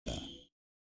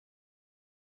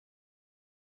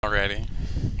Already.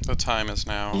 The time is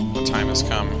now. The time has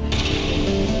come.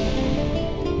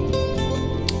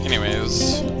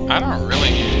 Anyways, I don't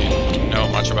really know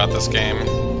much about this game.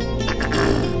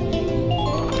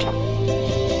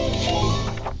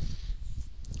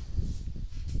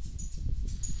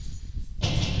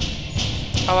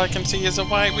 All I can see is a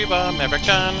white weaver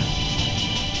American.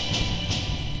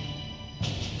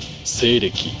 西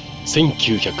暦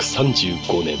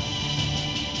1935年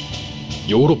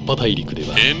ヨーロッパ大陸で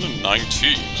は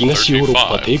東ヨーロッ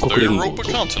パ帝国連合と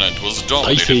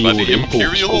大西洋連邦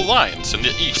機構2つの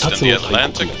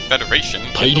大国が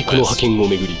大陸の覇権を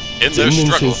めぐり全面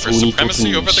戦争に突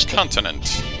入した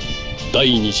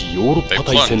第二次ヨーロッパ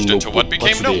大戦の勃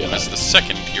発である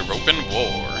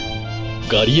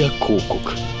ガリア公国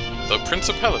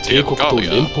帝国と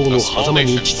連邦の狭間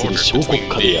に位置する小国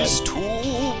家であり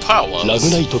ラグ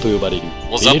ナイトと呼ばれる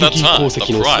エネルギー鉱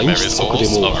石の産出国で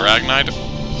もある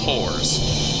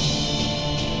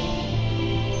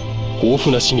豊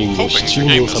富な資源を手中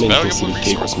に収めんとする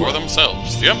帝国は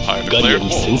ガリア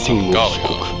に宣戦を布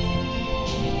告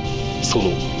そ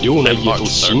の領内へと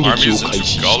進撃を開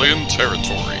始した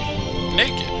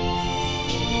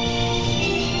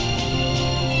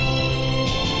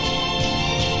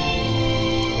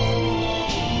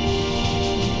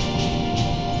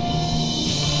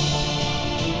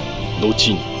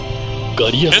後にガ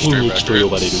リア戦役と呼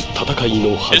ばれる戦い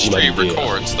の始まりである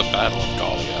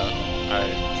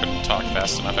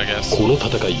この戦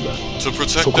いは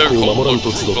祖国を守らん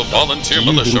と集った義勇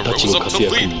軍たちの活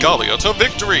躍に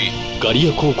ガリ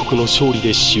ア公国の勝利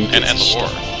で終結した。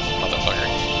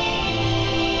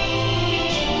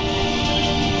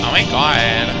Oh my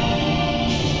god.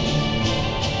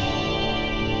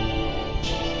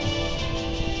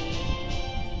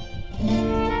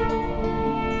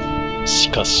 し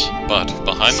かし、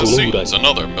そ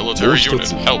の裏にもう一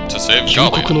つ旧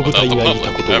国の部隊がい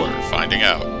たこと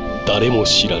は誰も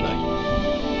知らない。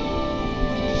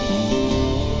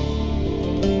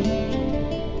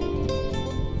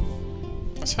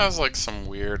This has like some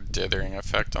weird dithering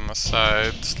effect on the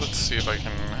sides. Let's see if I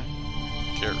can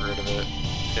get rid of it.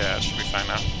 Yeah, it should be fine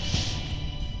now.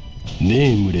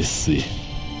 ネームレスへ。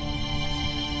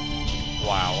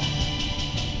Wow.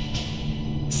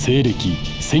 西暦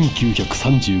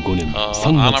1935年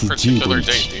3月15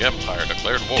日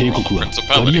帝国は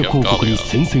ガリア公国に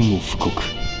宣戦を布告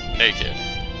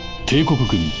帝国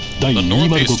軍第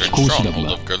205機構師団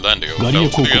はガリア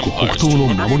公国北東の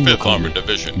守りの要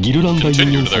ギルランダ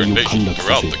イ要塞を陥落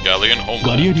させ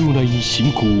ガリア領内に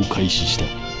侵攻を開始した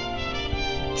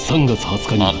3月20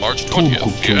日には東部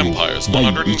国境を第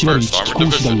101機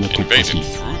構師団が突破し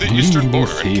ブルールを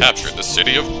制圧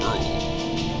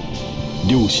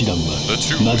両師団は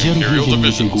ナジャル平原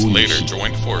にて合流し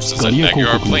ガリア公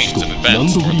国の首都ラン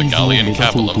ドフリーズを目指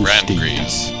そうとしていた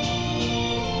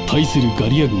対するガ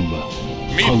リア軍は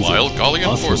ハンゼル、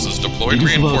アストル、ビル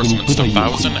スバーグに部隊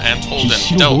を送り必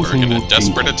死の防戦を展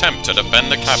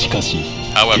開しかし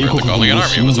帝国軍の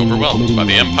進軍を止め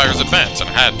るに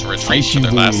は最終防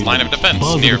衛でバ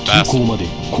ーゼル近郊まで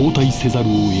後退せざる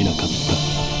を得なかっ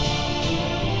た。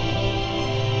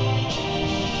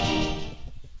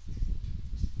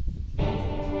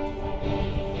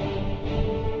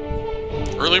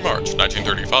Early March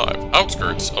 1935,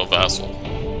 outskirts of Vassal.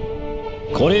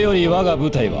 これより我が部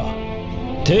隊は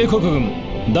帝国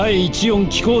軍第14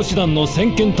機構師団の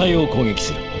先遣隊を攻撃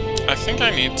する。I think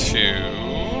I need to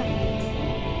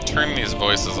turn these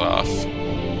voices off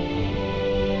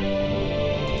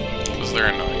because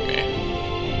they're annoying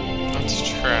me. Let's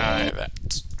try that.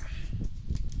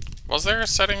 Was there a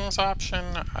settings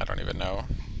option? I don't even know.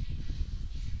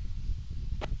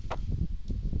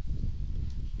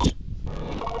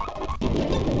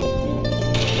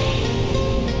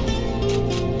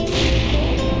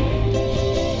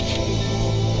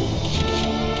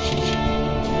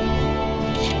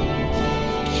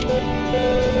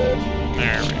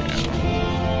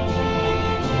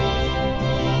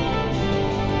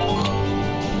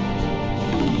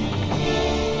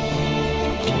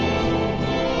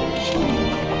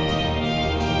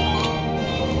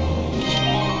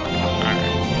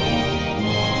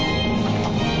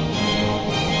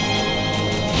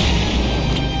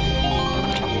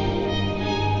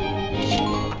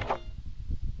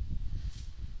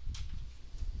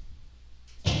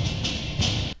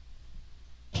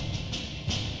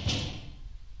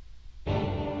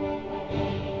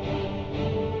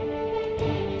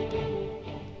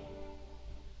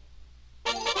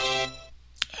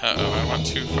 Uh-oh, I went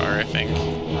too far, I think.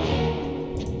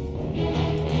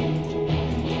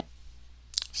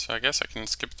 So I guess I can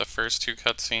skip the first two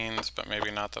cutscenes, but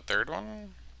maybe not the third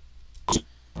one?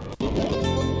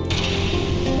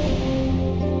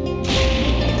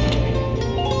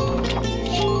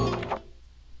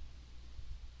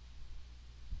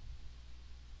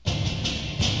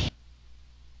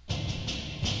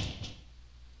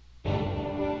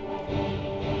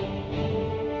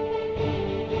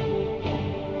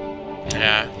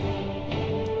 Yeah,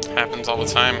 happens all the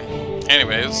time.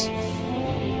 Anyways,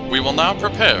 we will now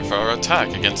prepare for our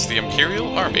attack against the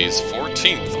Imperial Army's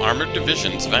 14th Armored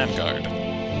Division's vanguard.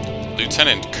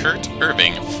 Lieutenant Kurt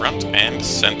Irving, front and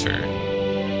center.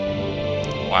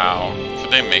 Wow,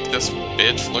 could they make this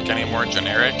bitch look any more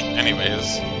generic?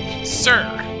 Anyways, sir,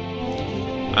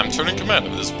 I'm turning command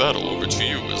of this battle over to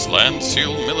you as Land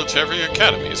Seal Military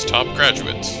Academy's top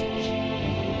graduate.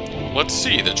 Let's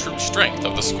see the true strength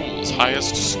of the school's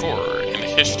highest scorer in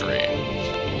history.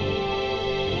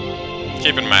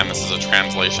 Keep in mind this is a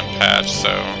translation patch, so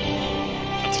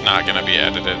it's not going to be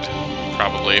edited,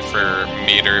 probably, for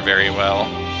meter very well.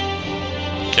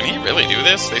 Can he really do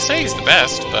this? They say he's the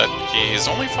best, but he's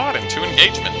only fought in 2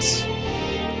 engagements.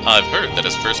 I've heard that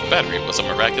his first battery was a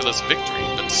miraculous victory,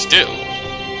 but still.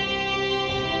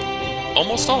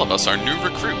 Almost all of us are new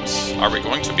recruits. Are we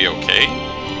going to be okay?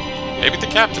 Maybe the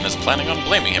captain is planning on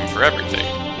blaming him for everything.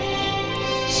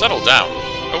 Settle down.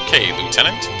 Okay,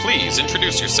 Lieutenant, please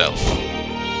introduce yourself.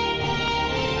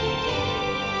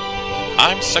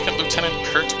 I'm 2nd Lieutenant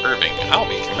Kurt Irving. I'll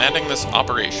be commanding this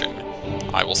operation.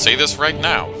 I will say this right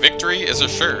now, victory is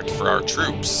assured for our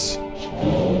troops.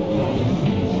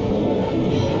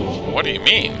 What do you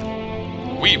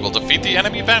mean? We will defeat the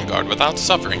enemy vanguard without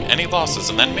suffering any losses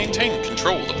and then maintain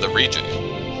control of the region.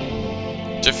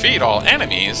 Defeat all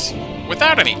enemies?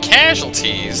 Without any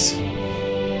casualties?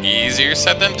 Easier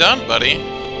said than done, buddy.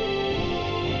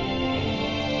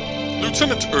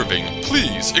 Lieutenant Irving,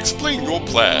 please explain your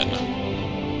plan.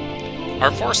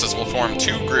 Our forces will form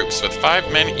 2 groups with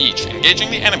 5 men each,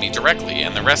 engaging the enemy directly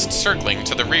and the rest circling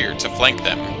to the rear to flank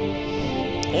them.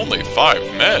 Only 5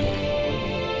 men?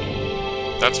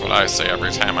 That's what I say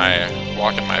every time I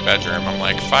walk in my bedroom. I'm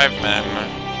like, 5 men,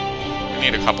 we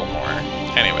need a couple more.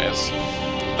 Anyways,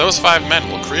 those 5 men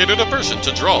will create a diversion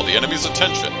to draw the enemy's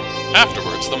attention.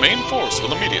 Afterwards, the main force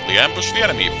will immediately ambush the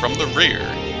enemy from the rear.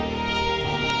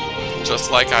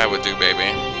 Just like I would do,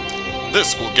 baby.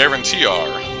 This will guarantee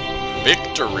our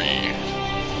victory.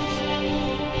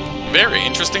 Very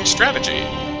interesting strategy.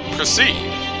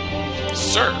 Proceed.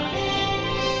 Sir.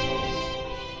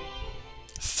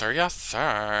 Sir, yes,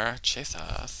 sir.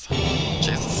 Jesus.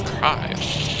 Jesus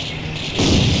Christ.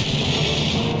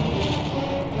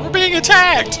 We're being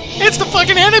attacked! It's the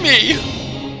fucking enemy!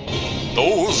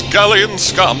 Those Gallian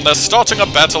scum, they're starting a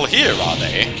battle here, are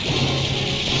they?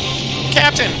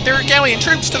 Captain, there are Gallian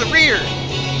troops to the rear!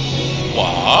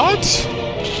 What?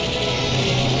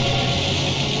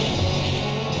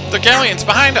 The Galleons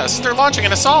behind us! They're launching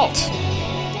an assault!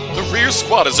 The rear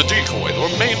squad is a decoy.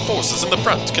 The main force is in the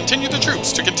front. Continue the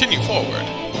troops to continue forward.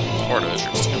 Order the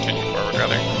troops to continue forward,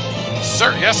 rather.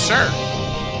 Sir, yes, sir!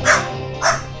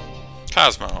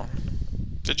 Cosmo,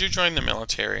 did you join the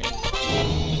military?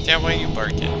 Is that why you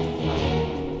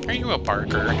barking? Are you a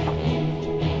barker?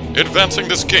 Advancing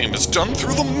this game is done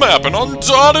through the map and on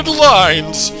dotted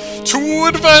lines! To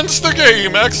advance the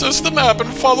game, access the map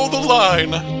and follow the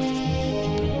line.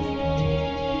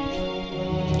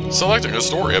 Selecting a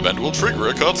story event will trigger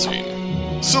a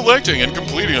cutscene. Selecting and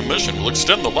completing a mission will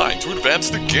extend the line to advance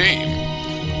the game.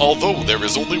 Although there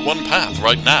is only one path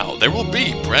right now, there will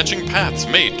be branching paths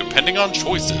made depending on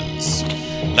choices.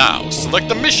 Now, select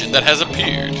the mission that has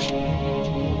appeared.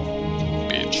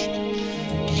 Bitch.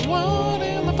 What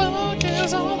in the fuck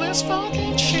is all this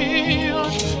fucking shit?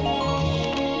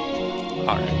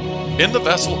 Alright. In the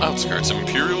vessel outskirts,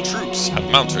 Imperial troops have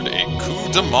mounted a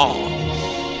coup de main.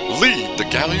 Lead the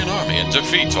Gallian army and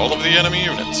defeat all of the enemy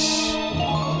units.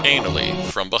 Anally,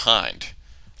 from behind,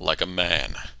 like a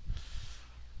man.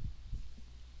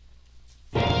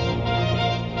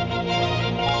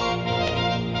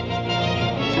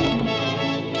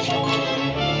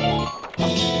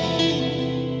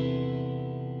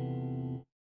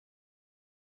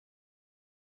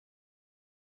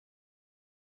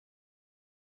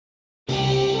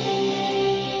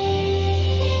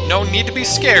 No need to be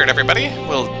scared, everybody.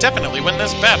 We'll definitely win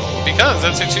this battle, because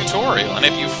it's a tutorial, and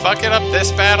if you fuck it up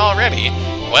this bad already,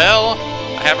 well,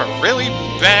 I have a really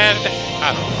bad,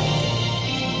 I don't know,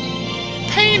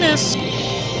 penis.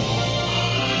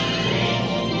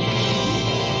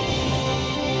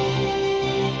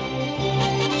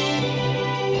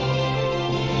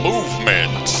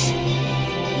 Movement.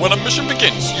 When a mission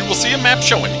begins, you will see a map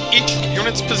showing each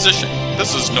unit's position.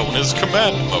 This is known as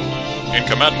command mode. In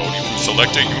command mode, you can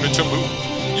select a unit to move.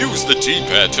 Use the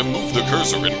D-pad to move the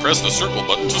cursor and press the circle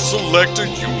button to select a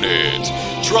unit.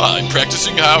 Try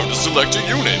practicing how to select a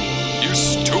unit, you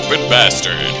stupid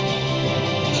bastard.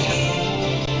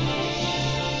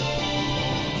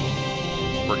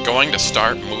 We're going to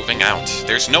start moving out.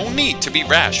 There's no need to be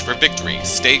rash for victory.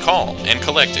 Stay calm and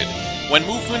collected. When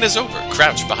movement is over,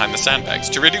 crouch behind the sandbags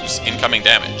to reduce incoming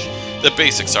damage. The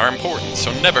basics are important,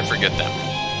 so never forget them.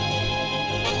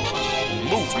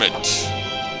 Movement.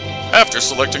 After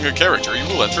selecting a character, you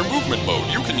will enter movement mode.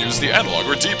 You can use the analog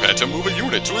or D-pad to move a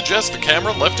unit. To adjust the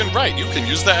camera left and right, you can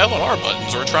use the L and R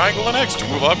buttons or triangle and X to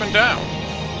move up and down.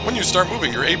 When you start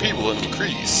moving, your AP will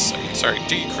decrease.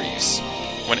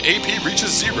 When AP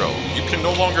reaches 0, you can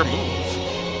no longer move.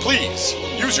 Please,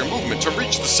 use your movement to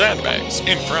reach the sandbags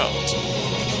in front.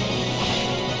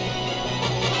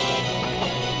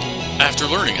 After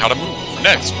learning how to move,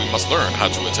 next we must learn how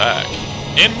to attack.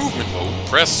 In movement mode,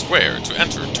 press square to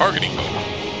enter targeting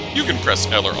mode. You can press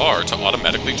L or R to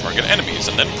automatically target enemies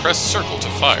and then press circle to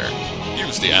fire.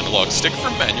 Use the analog stick for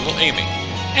manual aiming.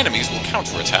 Enemies will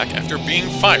counterattack after being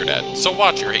fired at, so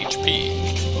watch your HP.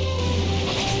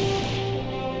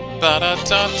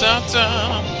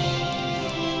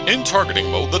 In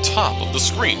targeting mode, the top of the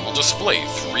screen will display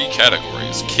 3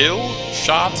 categories: kill,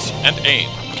 shots, and aim.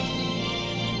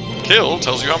 Kill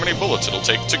tells you how many bullets it'll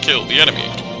take to kill the enemy.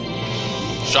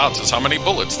 Shots is how many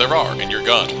bullets there are in your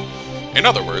gun. In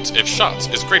other words, if shots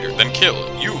is greater than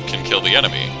kill, you can kill the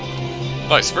enemy.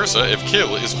 Vice versa, if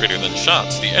kill is greater than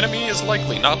shots, the enemy is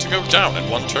likely not to go down in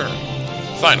one turn.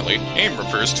 Finally, aim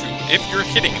refers to if you're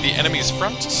hitting the enemy's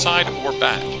front, side, or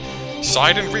back.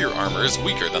 Side and rear armor is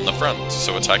weaker than the front,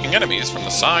 so attacking enemies from the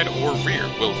side or rear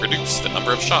will reduce the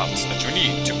number of shots that you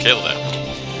need to kill them.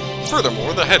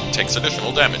 Furthermore, the head takes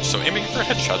additional damage, so aiming for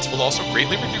headshots will also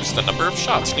greatly reduce the number of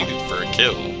shots needed for a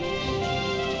kill.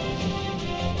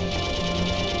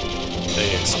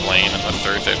 They explain in the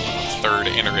third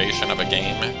iteration of a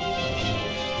game.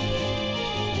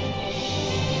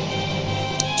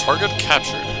 Target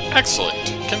captured.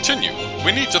 Excellent. Continue.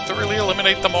 We need to thoroughly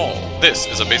eliminate them all. This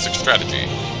is a basic strategy.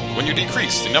 When you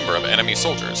decrease the number of enemy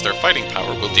soldiers, their fighting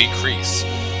power will decrease.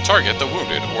 Target the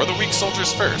wounded or the weak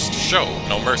soldiers first. Show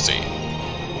no mercy.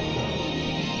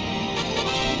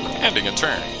 Ending a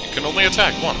turn. You can only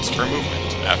attack once per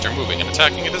movement. After moving and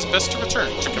attacking, it is best to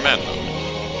return to command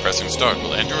mode. Pressing start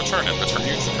will end your turn and return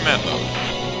you to command mode.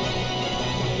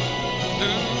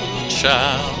 Ooh,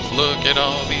 child, look at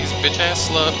all these bitch-ass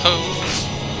slut hoes.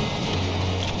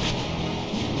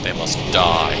 They must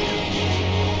die.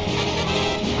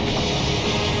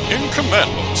 In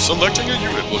command mode, selecting a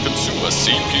unit will consume a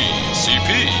CP.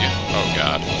 CP, oh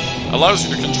god, allows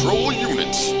you to control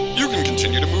units. You can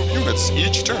continue to move units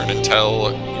each turn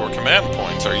until your command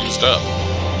points are used up.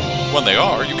 When they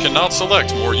are, you cannot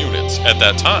select more units. At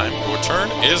that time, your turn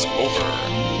is over.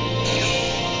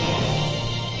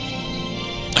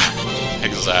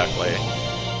 Exactly.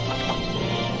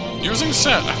 Using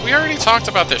sand. We already talked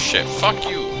about this shit. Fuck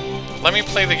you. Let me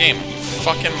play the game, you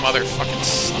fucking motherfucking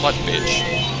slut bitch.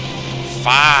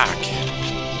 Fuck.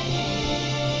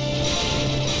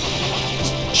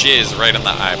 Jizz right in the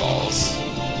eyeballs.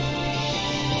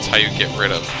 That's how you get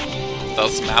rid of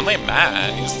those manly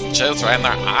men. Use jizz right in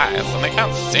their eyes and they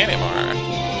can't see anymore.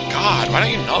 God, why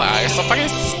don't you know that? You're so fucking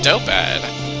stupid.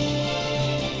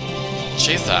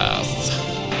 Jesus.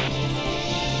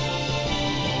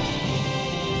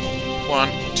 1,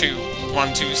 2,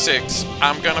 1, 2, 6.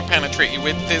 I'm gonna penetrate you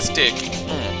with this dick.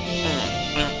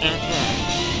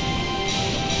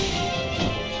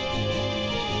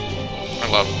 I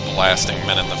love blasting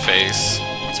men in the face.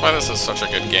 That's why this is such a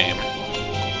good game.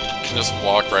 You can just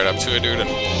walk right up to a dude and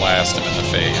blast him in the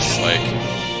face. Like,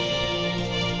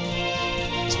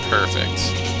 it's perfect.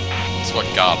 It's what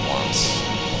God wants.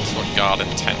 It's what God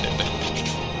intended.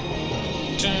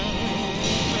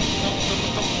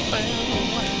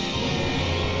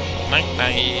 Night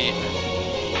night.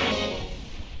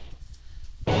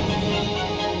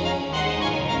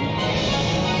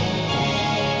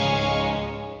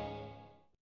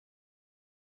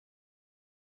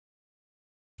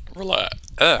 Relax.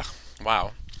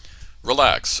 Wow.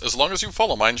 Relax. As long as you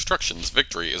follow my instructions,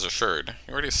 victory is assured.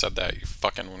 You already said that, you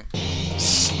fucking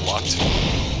slut.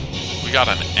 We got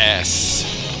an S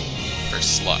for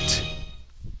slut.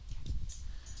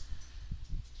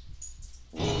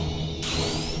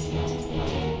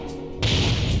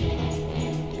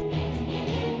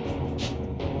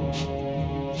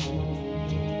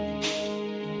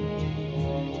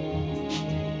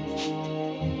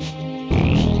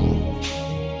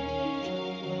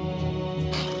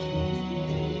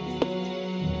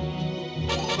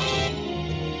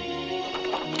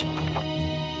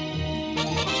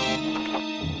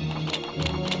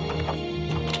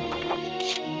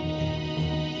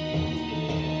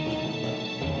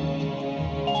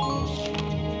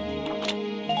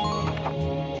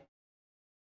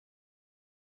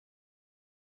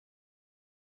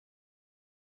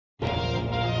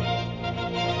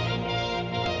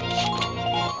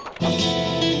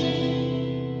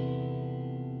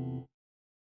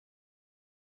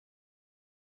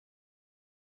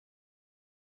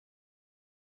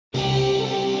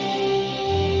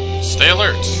 Stay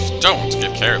alert. Don't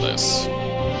get careless.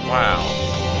 Wow.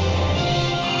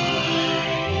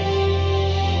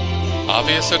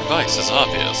 Obvious advice is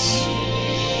obvious.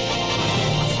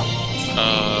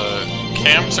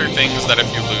 Camps are things that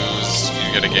if you lose,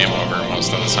 you get a game over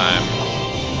most of the time.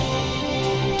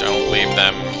 Don't leave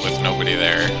them with nobody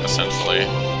there, essentially.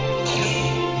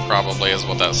 Probably is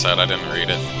what that said, I didn't read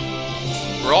it.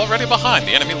 We're already behind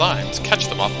the enemy lines. Catch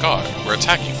them off guard. We're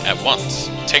attacking at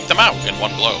once. Take them out in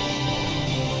one blow.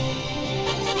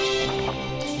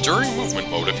 During movement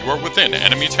mode, if you are within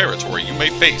enemy territory, you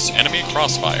may face enemy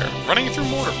crossfire. Running through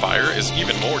mortar fire is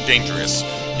even more dangerous.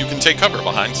 You can take cover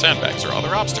behind sandbags or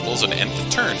other obstacles and end the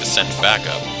turn to send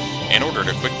backup. In order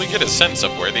to quickly get a sense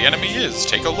of where the enemy is,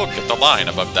 take a look at the line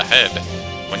above the head.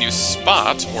 When you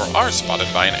spot or are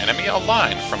spotted by an enemy, a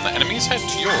line from the enemy's head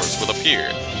to yours will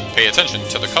appear. Pay attention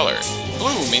to the color.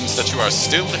 Blue means that you are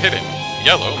still hidden,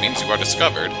 yellow means you are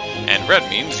discovered, and red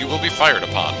means you will be fired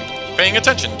upon. Paying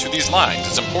attention to these lines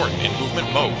is important in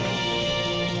movement mode.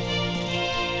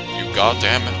 You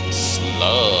goddamn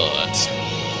slut.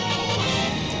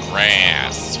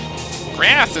 Grass.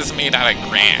 Grass is made out of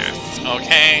grass,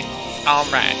 okay?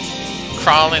 Alright.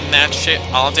 Crawl in that shit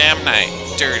all damn night.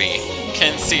 Dirty.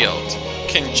 Concealed.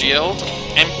 Congealed.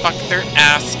 And fuck their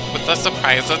ass with a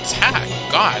surprise attack.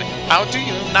 God, how do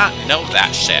you not know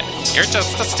that shit? You're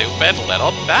just a stupid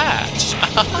little bitch.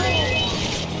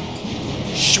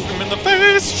 Shoot him in the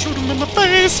face, shoot him in the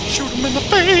face, shoot him in the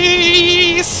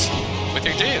face! With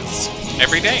your jizz.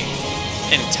 Every day.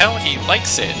 Until he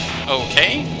likes it,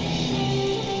 okay?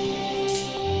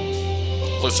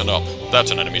 Listen up. That's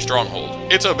an enemy stronghold.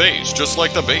 It's a base, just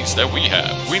like the base that we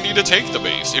have. We need to take the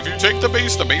base. If you take the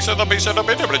base of the base of the base of the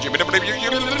base...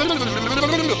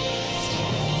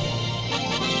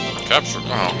 Capture...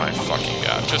 Oh my fucking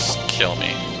god, just kill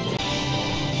me.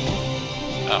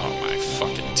 Oh my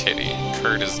fucking titty.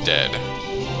 Kurt is dead.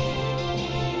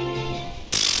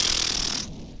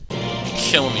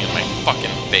 Kill me in my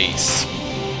fucking face.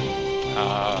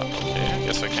 Okay, I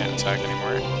guess I can't attack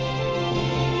anymore.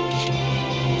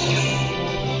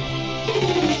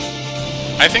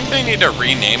 I think they need to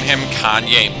rename him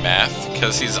Kanye Meth,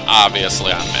 because he's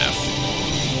obviously on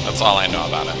meth. That's all I know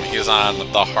about him. He's on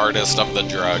the hardest of the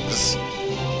drugs.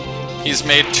 He's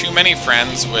made too many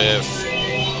friends with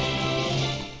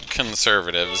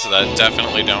conservatives that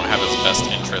definitely don't have his best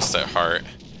interests at heart.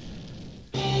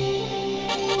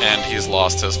 And he's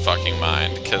lost his fucking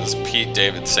mind, because Pete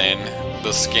Davidson,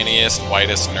 the skinniest,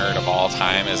 whitest nerd of all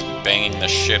time, is banging the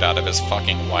shit out of his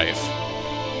fucking wife.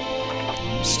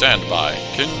 Stand by.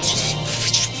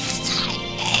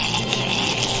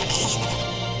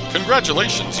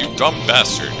 Congratulations, you dumb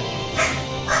bastard.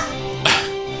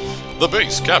 The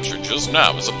base captured just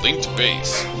now is a linked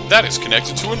base. That is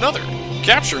connected to another.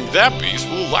 Capturing that base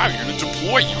will allow you to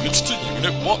deploy units to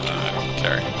Unit 1. I don't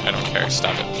care. I don't care.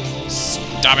 Stop it.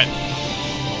 Stop it!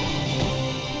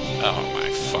 Oh my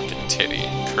fucking titty.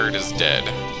 Kurt is dead.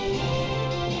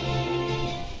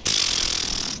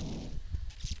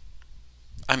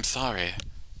 I'm sorry.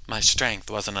 My strength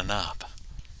wasn't enough.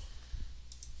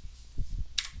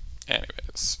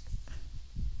 Anyways.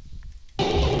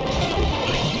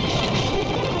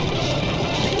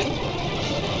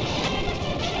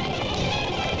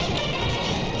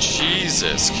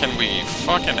 Jesus, can we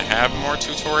fucking have more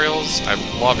tutorials? I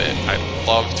love it. I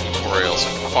love tutorials.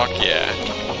 Fuck yeah.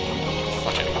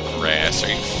 Fucking grass. Are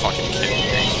you fucking kidding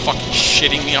me? Are you fucking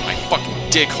shitting me on my fucking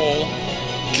dick hole?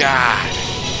 God.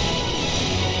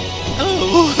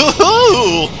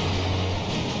 Oh.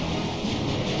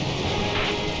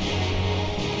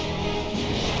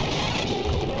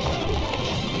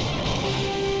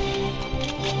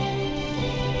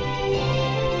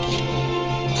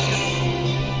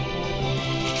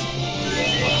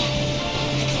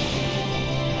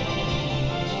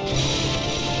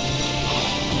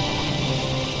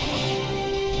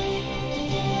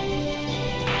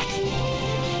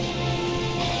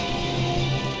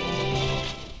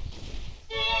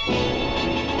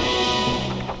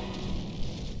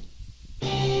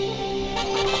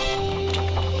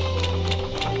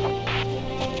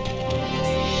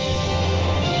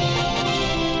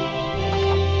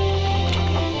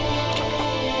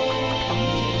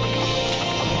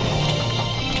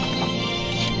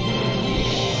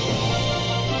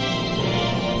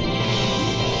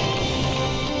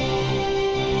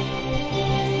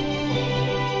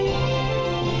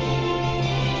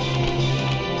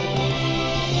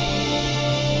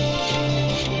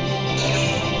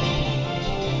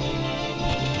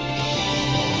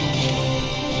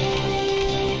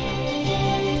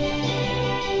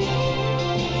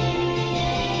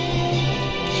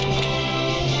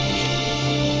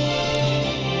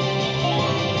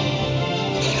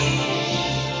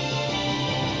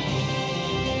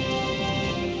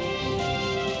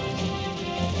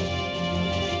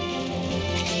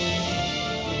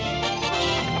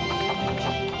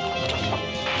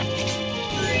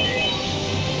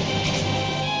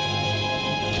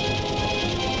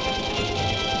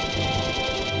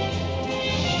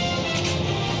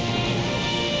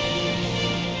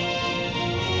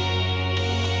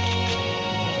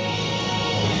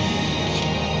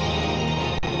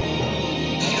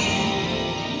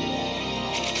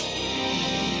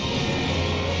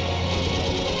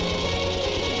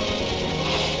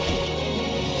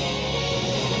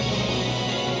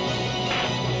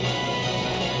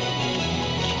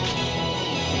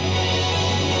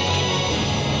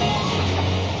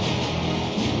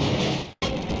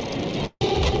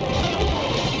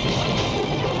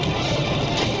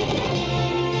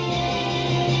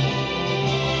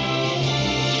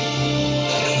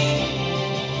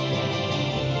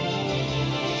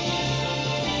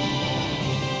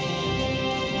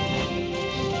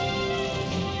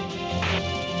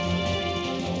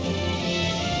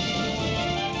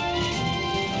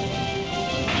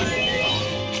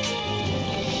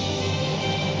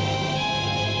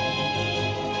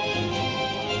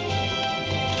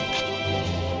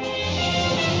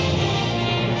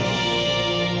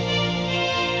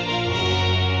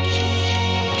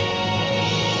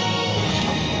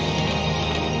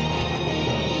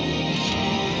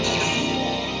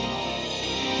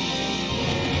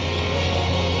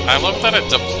 I love that it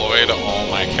deployed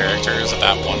all my characters at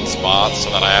that one spot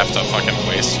so that I have to fucking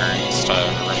waste turns to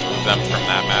remove them from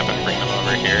that map and bring them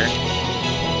over here.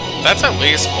 That's at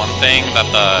least one thing that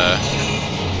the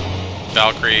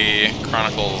Valkyrie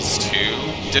Chronicles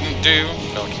 2 didn't do.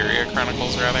 Valkyria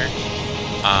Chronicles, rather.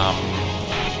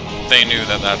 They knew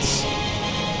that that's,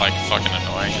 like, fucking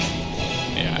annoying.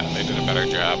 Yeah, they did a better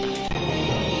job.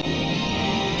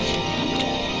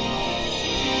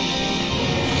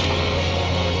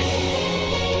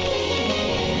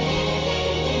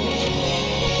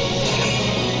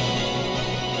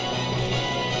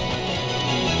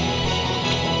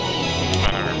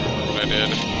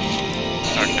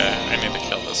 Okay, I need to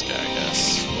kill this guy, I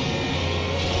guess.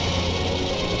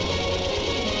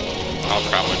 I'll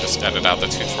probably just edit out the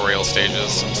tutorial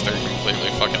stages since they're completely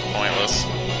fucking pointless.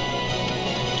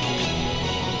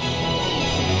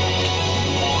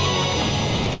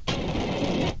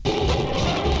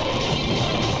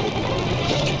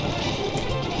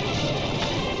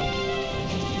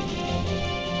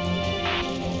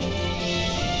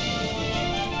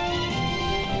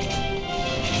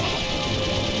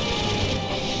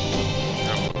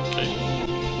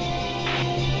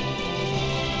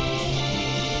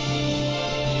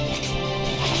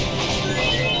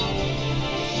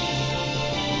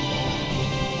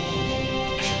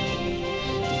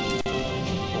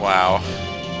 Wow.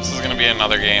 This is gonna be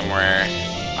another game where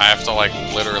I have to, like,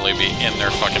 literally be in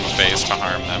their fucking face to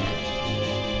harm them.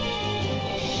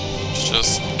 It's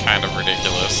just kind of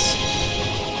ridiculous.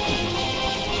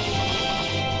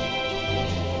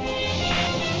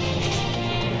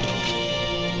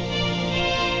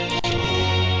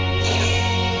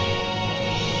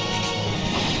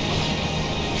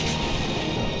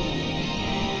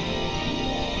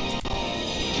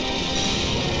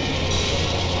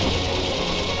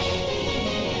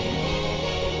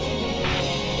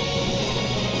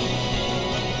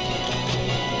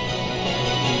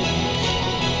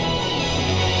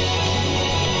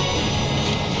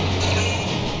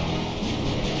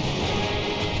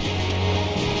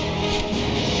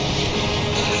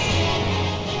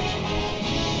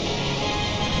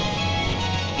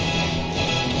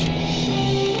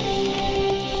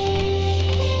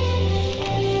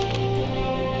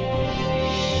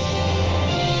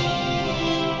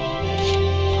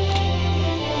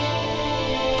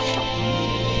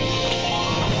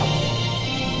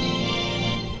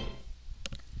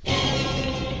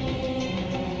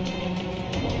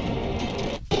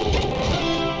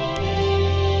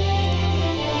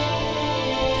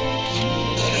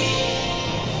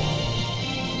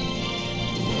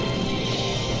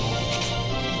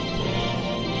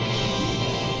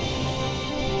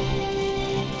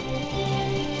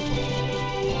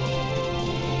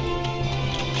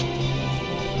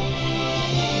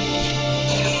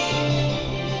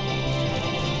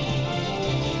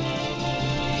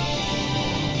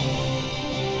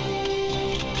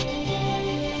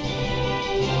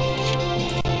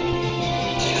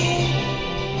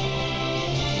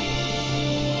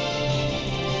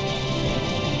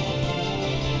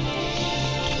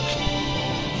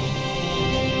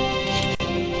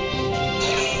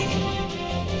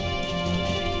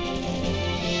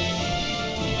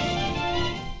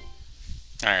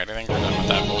 Alright, I think we're done with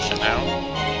that bullshit now.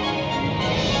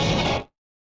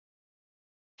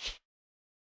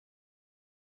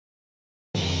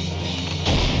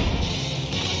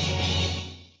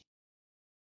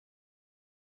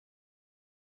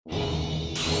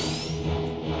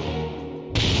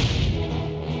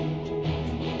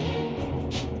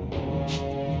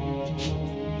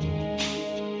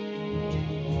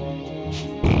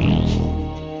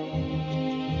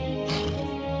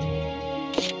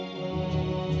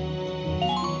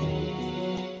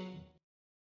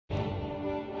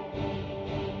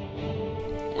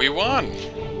 We won!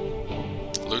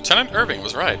 Lieutenant Irving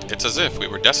was right. It's as if we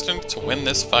were destined to win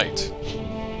this fight.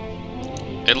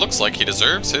 It looks like he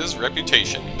deserves his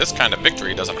reputation. This kind of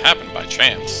victory doesn't happen by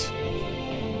chance.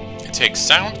 It takes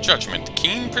sound judgment,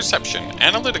 keen perception,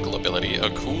 analytical ability, a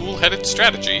cool-headed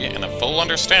strategy, and a full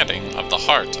understanding of the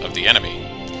heart of the enemy.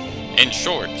 In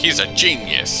short, he's a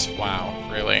genius. Wow,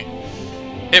 really?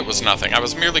 It was nothing. I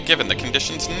was merely given the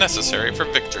conditions necessary for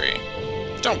victory.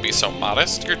 Don't be so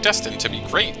modest. You're destined to be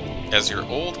great. As your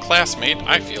old classmate,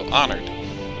 I feel honored.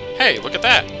 Hey, look at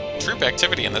that! Troop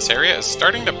activity in this area is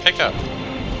starting to pick up.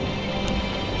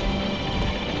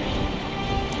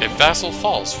 If Vassal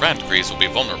falls, Randgreaves will be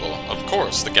vulnerable. Of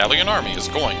course, the Galleon army is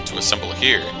going to assemble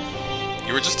here.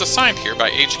 You were just assigned here by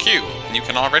HQ, and you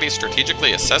can already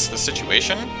strategically assess the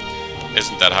situation?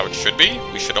 Isn't that how it should be?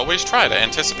 We should always try to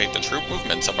anticipate the troop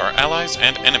movements of our allies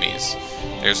and enemies.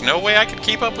 There's no way I could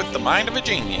keep up with the mind of a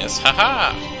genius,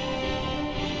 haha!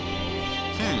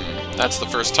 That's the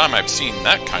first time I've seen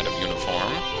that kind of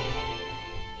uniform.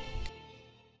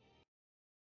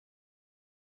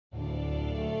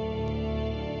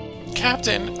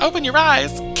 Captain, open your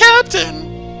eyes!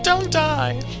 Captain! Don't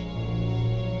die!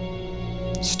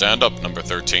 Stand up, number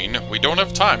 13. We don't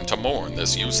have time to mourn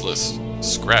this useless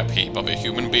scrap heap of a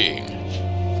human being.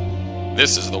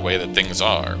 This is the way that things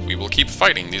are. We will keep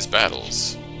fighting these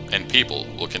battles, and people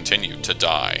will continue to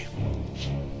die.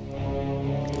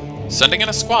 Sending in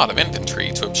a squad of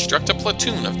infantry to obstruct a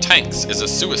platoon of tanks is a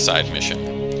suicide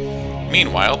mission.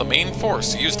 Meanwhile, the main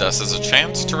force used us as a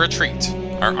chance to retreat.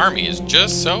 Our army is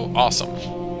just so awesome.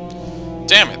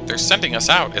 Damn it, they're sending us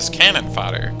out as cannon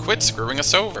fodder. Quit screwing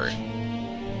us over.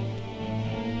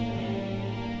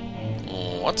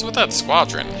 What's with that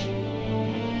squadron?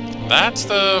 That's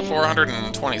the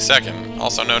 422nd,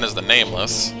 also known as the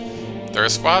Nameless. They're a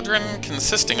squadron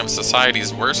consisting of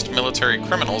society's worst military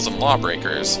criminals and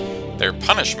lawbreakers. Their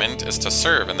punishment is to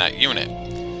serve in that unit.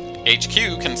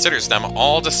 HQ considers them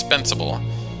all dispensable.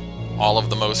 All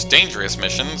of the most dangerous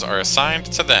missions are assigned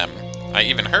to them. I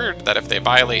even heard that if they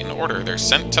violate an order, they're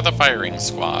sent to the firing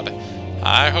squad.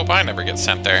 I hope I never get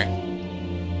sent there.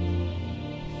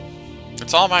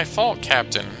 It's all my fault,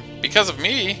 Captain. Because of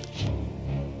me.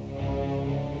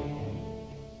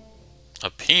 A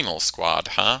penal squad,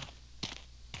 huh?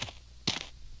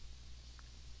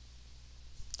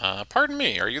 Pardon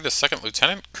me, are you the 2nd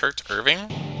Lieutenant, Kurt Irving?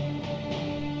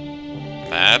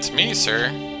 That's me,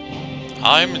 sir.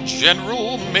 I'm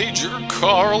General Major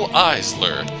Carl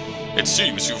Eisler. It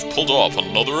seems you've pulled off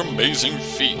another amazing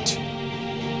feat.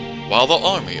 While the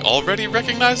Army already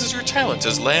recognizes your talent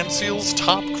as Landseal's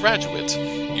top graduate,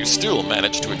 you still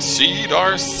manage to exceed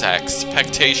our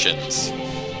expectations.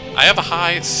 I have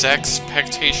high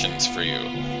expectations for you.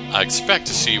 I expect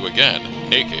to see you again,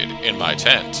 naked, in my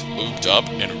tent, lubed up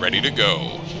and ready to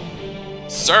go.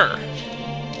 Sir!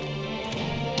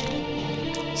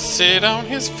 Sit on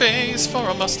his face for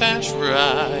a mustache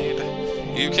ride.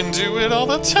 You can do it all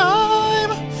the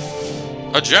time.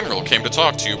 A general came to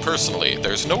talk to you personally.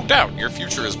 There's no doubt your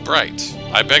future is bright.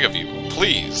 I beg of you,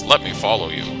 please let me follow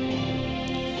you.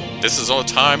 This is a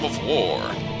time of war.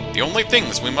 The only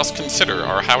things we must consider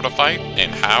are how to fight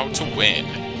and how to win.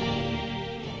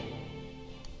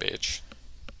 Bitch.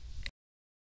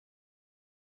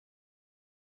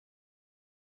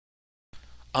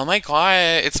 Oh my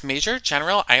god, it's Major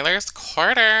General Eiler's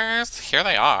quarters. Here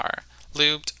they are.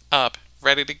 Lubed up,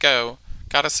 ready to go.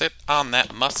 Gotta sit on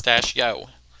that mustache, yo.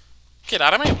 Get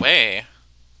out of my way.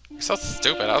 You're so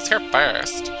stupid, I was here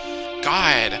first.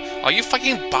 God, all you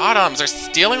fucking bottoms are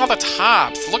stealing all the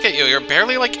tops. Look at you, you're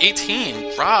barely like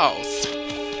 18. Gross.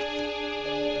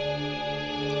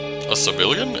 A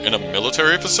civilian in a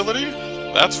military facility?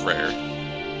 That's rare.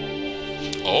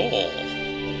 Oh.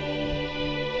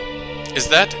 Is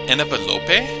that an envelope?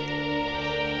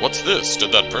 What's this?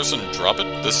 Did that person drop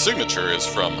it? The signature is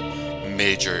from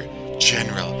Major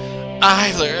General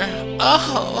Eiler.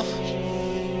 Oh.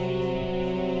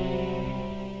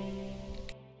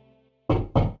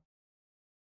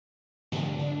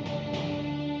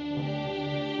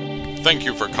 Thank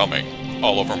you for coming.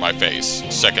 All over my face,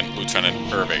 2nd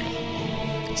Lieutenant Irving.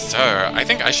 Sir, I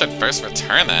think I should first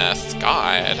return this.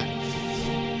 God.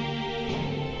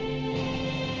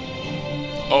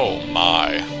 Oh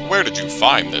my, where did you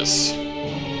find this?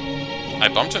 I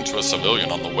bumped into a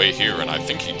civilian on the way here and I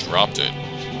think he dropped it.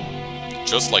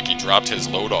 Just like he dropped his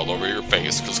load all over your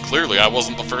face, because clearly I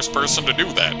wasn't the first person to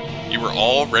do that. You were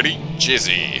already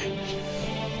jizzy.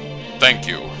 Thank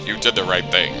you, you did the right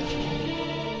thing.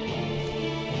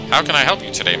 How can I help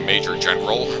you today, Major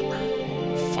General?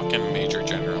 Fucking Major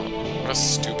General. What a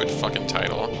stupid fucking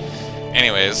title.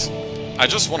 Anyways, I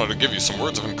just wanted to give you some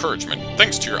words of encouragement.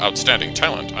 Thanks to your outstanding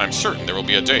talent, I'm certain there will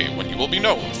be a day when you will be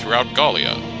known throughout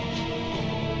Gallia.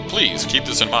 Please keep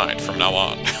this in mind from now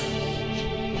on.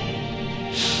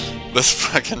 This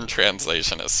fucking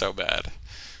translation is so bad.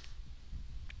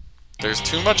 There's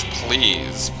too much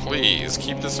please. Please,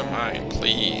 keep this in mind,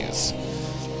 please.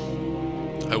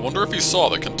 I wonder if he saw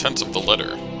the contents of the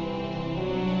letter.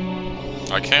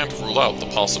 I can't rule out the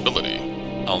possibility.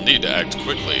 I'll need to act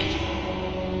quickly.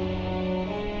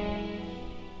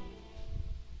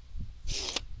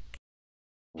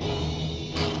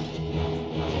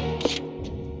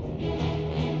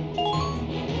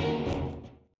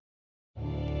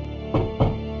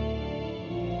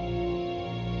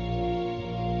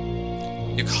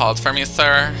 You called for me,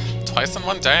 sir? Twice in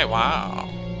one day, wow.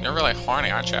 You're really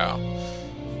horny, aren't you?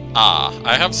 Ah,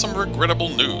 I have some regrettable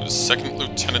news, Second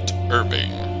Lieutenant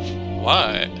Irving.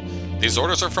 What? These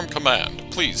orders are from command.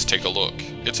 Please take a look.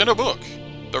 It's in a book.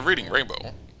 The Reading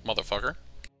Rainbow, motherfucker.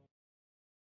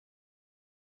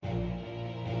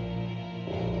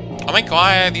 Oh my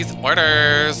god, these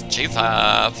orders! Jesus,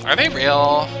 are they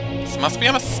real? This must be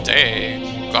a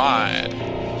mistake. God.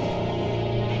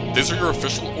 These are your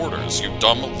official orders, you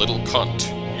dumb little cunt.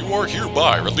 You are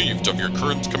hereby relieved of your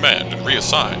current command and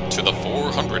reassigned to the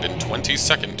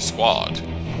 422nd Squad.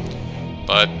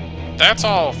 But that's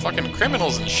all fucking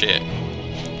criminals and shit.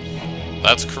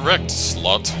 That's correct,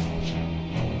 slut.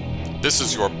 This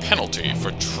is your penalty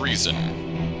for treason.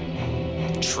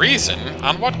 Treason?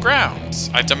 On what grounds?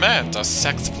 I demand a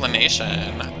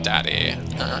sexplanation, Daddy.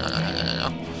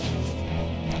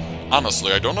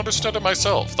 Honestly, I don't understand it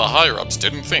myself. The higher-ups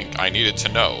didn't think I needed to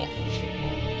know.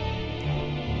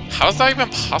 How is that even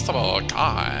possible?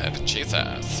 God,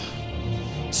 Jesus.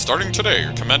 Starting today,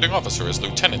 your commanding officer is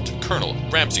Lieutenant Colonel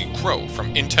Ramsey Crow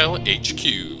from Intel HQ.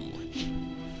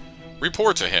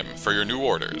 Report to him for your new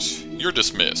orders. You're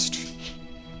dismissed.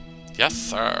 Yes,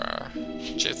 sir.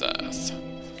 Jesus.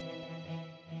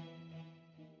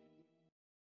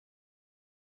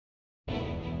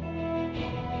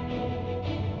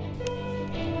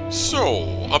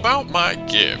 So, about my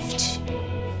gift.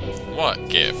 What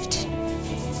gift?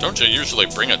 Don't you usually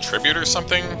bring a tribute or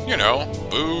something? You know,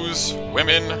 booze,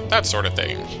 women, that sort of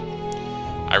thing.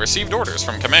 I received orders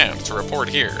from command to report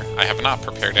here. I have not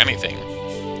prepared anything.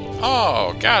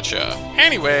 Oh, gotcha.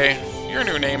 Anyway, your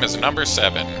new name is Number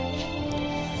 7.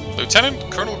 Lieutenant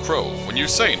Colonel Crow, when you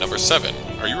say Number 7,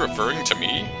 are you referring to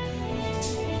me?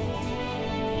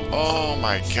 Oh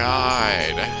my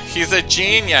god. He's a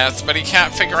genius, but he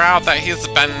can't figure out that he's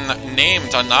been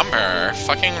named a number.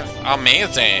 Fucking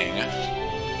amazing.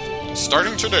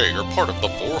 Starting today, you're part of the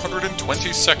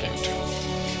 422nd.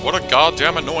 What a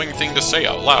goddamn annoying thing to say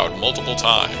out loud multiple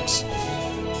times.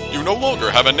 You no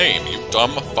longer have a name, you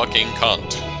dumb fucking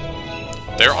cunt.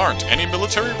 There aren't any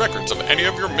military records of any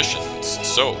of your missions,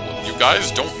 so you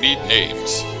guys don't need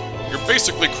names. You're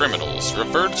basically criminals,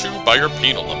 referred to by your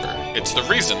penal number. It's the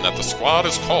reason that the squad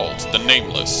is called the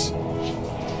Nameless.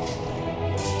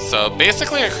 So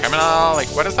basically a criminal, like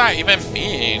what does that even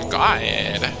mean?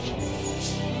 God.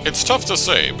 It's tough to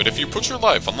say, but if you put your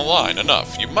life on the line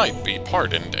enough, you might be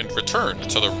pardoned and returned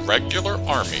to the regular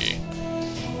army.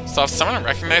 So if someone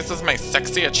recognizes my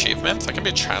sexy achievements, I can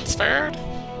be transferred?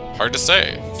 Hard to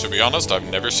say. To be honest, I've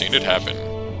never seen it happen.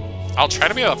 I'll try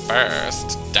to be the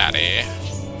first, Daddy.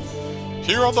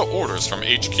 Here are the orders from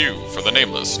HQ for the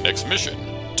Nameless next mission.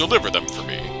 Deliver them for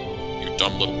me, you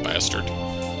dumb little bastard.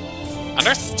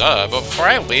 Understood, but before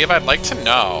I leave, I'd like to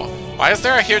know, why is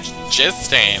there a huge jizz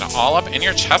stain all up in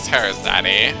your chest hairs,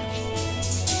 Daddy?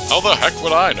 How the heck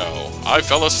would I know? I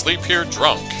fell asleep here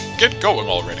drunk. Get going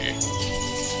already.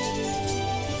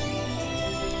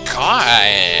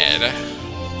 God.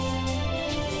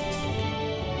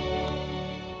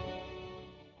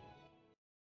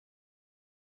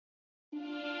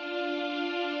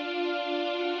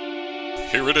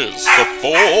 Here it is, the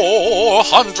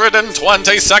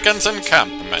 422nd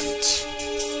encampment.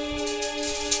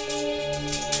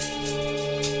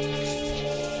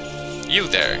 You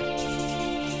there.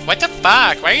 What the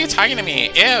fuck? Why are you talking to me?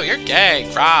 Ew, you're gay.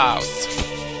 Gross.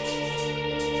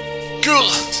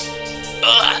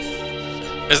 Ugh.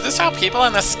 Is this how people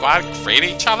in this squad grade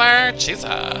each other?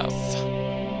 Jesus.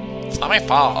 It's not my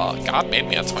fault. God made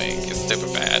me a twink, you stupid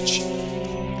bitch.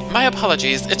 My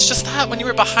apologies, it's just that when you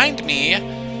were behind me,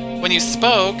 when you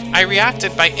spoke, I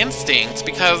reacted by instinct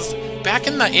because back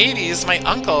in the 80s, my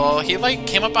uncle, he like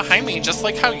came up behind me just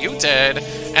like how you did,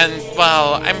 and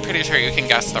well, I'm pretty sure you can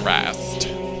guess the rest.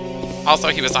 Also,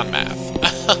 he was on meth.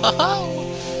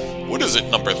 What is it,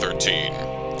 Number 13?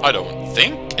 I don't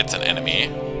think it's an enemy.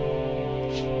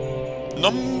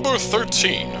 Number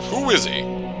 13, who is he?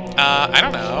 I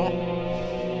don't know.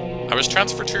 I was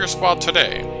transferred to your squad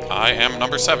today. I am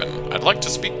Number 7. I'd like to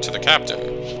speak to the captain.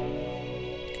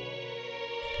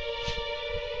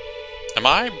 Am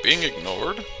I being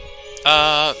ignored?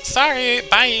 Sorry,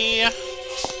 bye!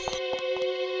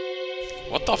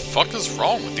 What the fuck is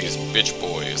wrong with these bitch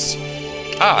boys?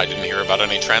 Ah, I didn't hear about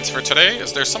any transfer today.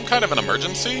 Is there some kind of an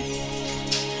emergency?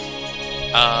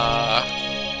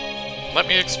 Let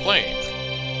me explain.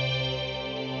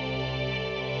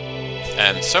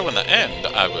 And so in the end,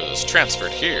 I was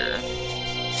transferred here.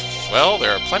 Well,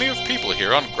 there are plenty of people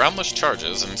here on groundless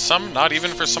charges, and some not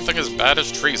even for something as bad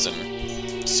as treason.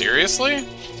 Seriously?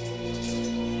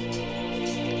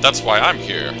 That's why I'm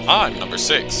here. I'm Number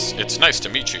 6. It's nice to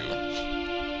meet you.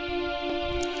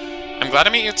 I'm glad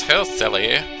to meet you too,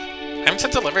 silly. I'm to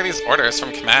deliver these orders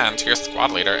from command to your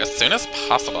squad leader as soon as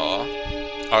possible.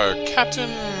 Our captain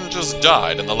just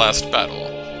died in the last battle.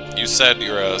 You said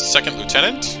you're a second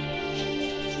lieutenant?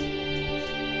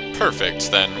 Perfect,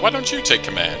 then why don't you take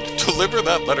command? Deliver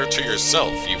that letter to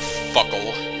yourself, you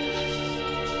fuckle.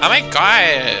 Oh my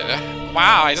god!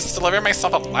 Wow, I just delivered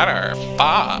myself a letter.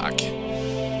 Fuck.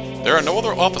 There are no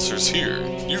other officers here.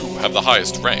 You have the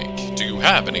highest rank. Do you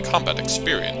have any combat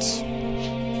experience?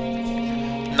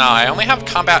 No, I only have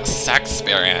combat sex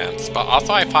experience, but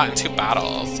also I fought in 2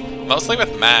 battles. Mostly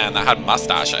with men that had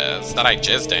mustaches that I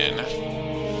jizzed in.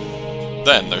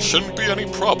 Then there shouldn't be any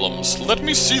problems. Let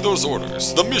me see those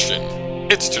orders. The mission.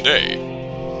 It's today.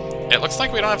 It looks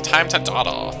like we don't have time to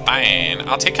dawdle. Fine,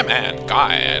 I'll take command.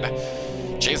 God.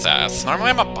 Jesus,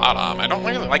 normally I'm a bottom. I don't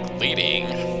really like leading.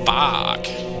 Fuck.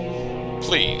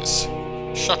 Please,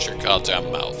 shut your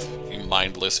goddamn mouth, you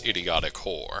mindless, idiotic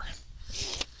whore.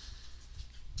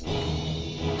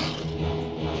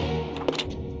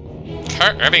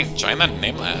 Kurt Irving, join the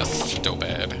Nameless.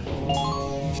 Stupid.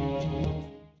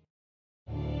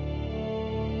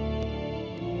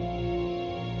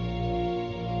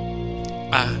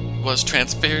 I was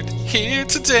transferred here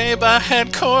today by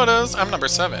headquarters. I'm number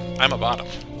 7. I'm a bottom.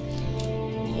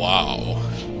 Wow.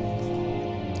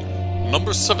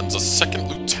 Number 7's a second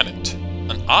lieutenant.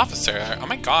 An officer? Oh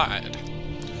my god.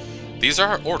 These are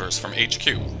our orders from HQ.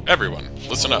 Everyone,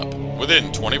 listen up.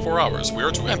 Within 24 hours, we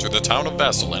are to enter the town of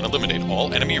Vassal and eliminate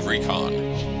all enemy recon.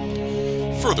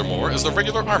 Furthermore, as the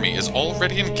regular army is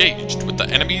already engaged with the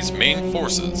enemy's main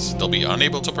forces, they'll be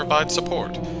unable to provide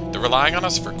support. They're relying on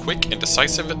us for quick and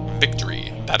decisive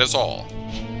victory. That is all.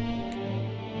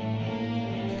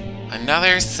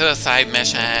 Another suicide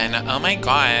mission. Oh my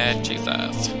god,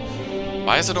 Jesus.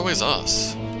 Why is it always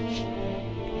us?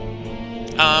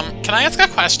 Can I ask a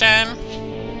question?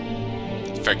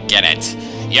 Forget it.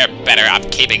 You're better off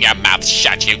keeping your mouth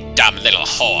shut, you dumb little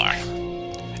whore.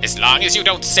 As long as you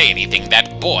don't say anything,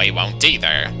 that boy won't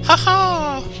either. Ha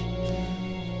ha!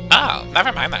 Oh,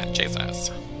 never mind that, Jesus.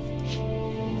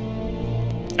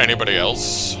 Anybody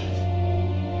else?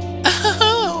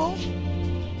 Oh.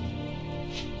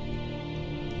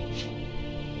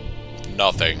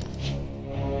 Nothing.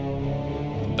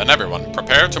 Then everyone,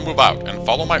 prepare to move out and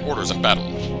follow my orders in battle.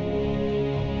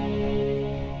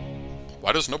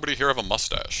 Why does nobody here have a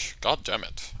mustache? God damn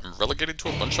it. I'm relegated to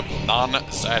a bunch of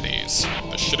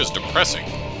non-zaddies. This shit is depressing.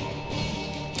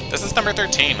 This is number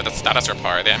 13 with a status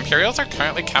report. The Imperials are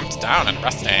currently camped down and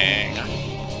resting.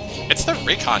 It's the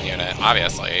recon unit,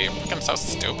 obviously. Fucking so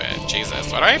stupid.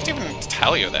 Jesus, why do I have to even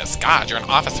tell you this? God, you're an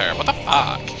officer. What the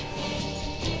fuck?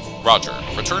 Roger.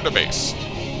 Return to base.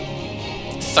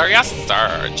 Sir, yes,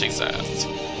 sir. Jesus.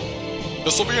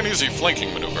 This will be an easy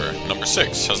flanking maneuver. Number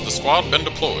 6. Has the squad been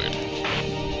deployed?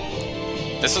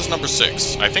 This is number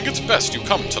 6. I think it's best you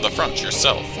come to the front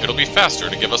yourself. It'll be faster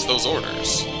to give us those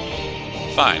orders.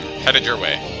 Fine. Headed your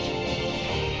way.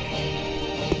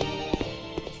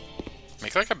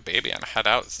 Make like a baby and head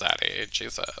out, Zaddy.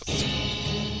 Jesus.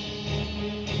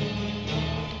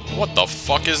 What the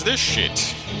fuck is this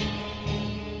shit?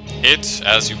 It,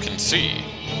 as you can see,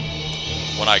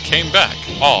 when I came back,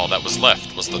 all that was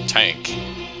left was the tank.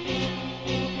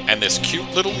 And this cute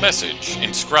little message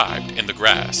inscribed in the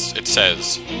grass. It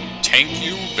says, "Thank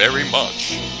you very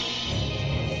much."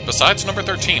 Besides number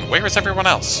 13, where is everyone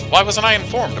else? Why wasn't I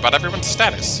informed about everyone's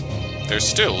status? There's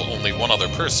still only one other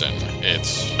person.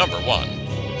 It's number 1.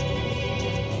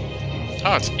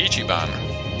 Oh, it's Ichiban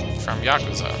from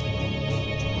Yakuza.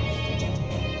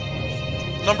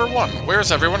 Number 1,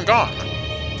 where's everyone gone?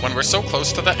 When we're so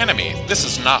close to the enemy, this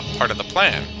is not part of the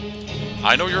plan.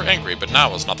 I know you're angry, but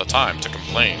now is not the time to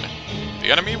complain.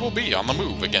 The enemy will be on the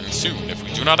move again soon. If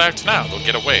we do not act now, they'll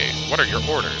get away. What are your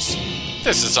orders?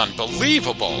 This is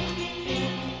unbelievable!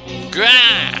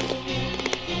 Gah!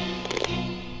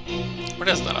 What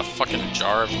is that, a fucking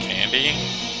jar of candy?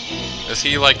 Is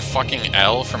he like fucking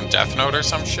L from Death Note or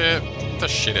some shit? What the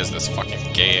shit is this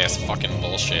fucking gay-ass fucking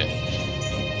bullshit?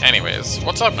 Anyways,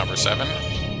 what's up, number 7?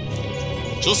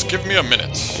 Just give me a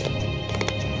minute.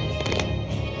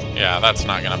 Yeah, that's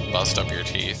not gonna bust up your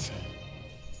teeth.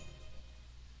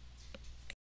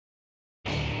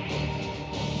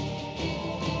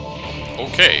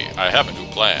 Okay, I have a new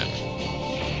plan.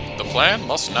 The plan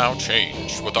must now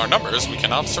change. With our numbers, we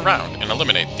cannot surround and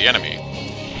eliminate the enemy.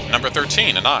 Number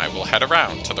 13 and I will head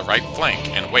around to the right flank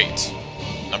and wait.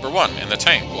 Number 1 and the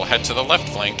tank will head to the left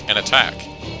flank and attack.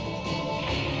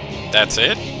 That's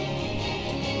it?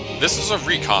 This is a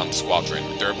recon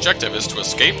squadron. Their objective is to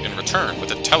escape and return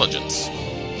with intelligence.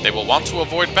 They will want to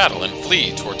avoid battle and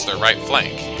flee towards their right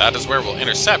flank. That is where we'll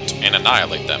intercept and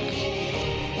annihilate them.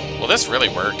 Will this really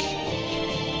work?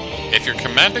 If you're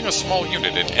commanding a small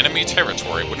unit in enemy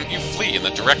territory, wouldn't you flee in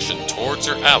the direction towards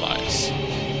your allies?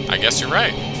 I guess you're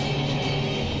right.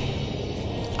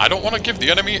 I don't want to give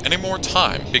the enemy any more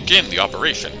time. Begin the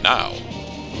operation now.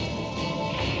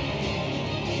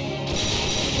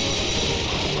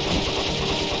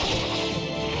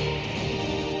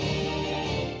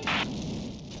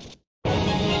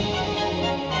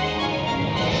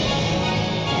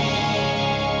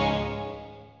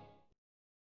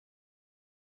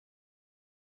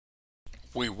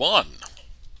 We won!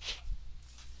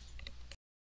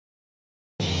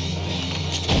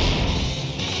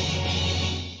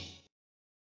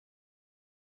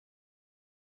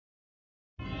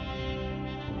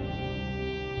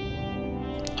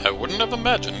 I wouldn't have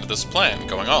imagined this plan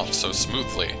going off so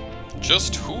smoothly.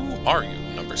 Just who are you,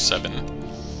 number 7?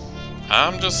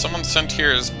 I'm just someone sent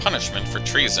here as punishment for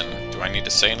treason. Do I need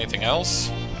to say anything else?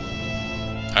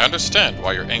 I understand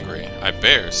why you're angry. I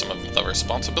bear some of the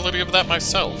responsibility of that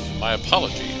myself. My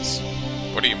apologies.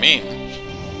 What do you mean?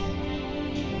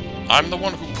 I'm the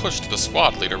one who pushed the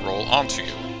squad leader role onto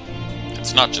you.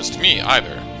 It's not just me,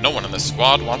 either. No one in this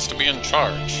squad wants to be in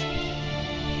charge.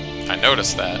 I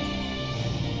noticed that.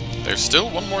 There's still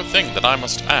one more thing that I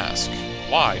must ask.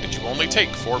 Why did you only take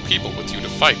 4 people with you to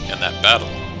fight in that battle?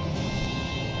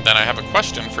 Then I have a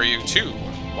question for you, too.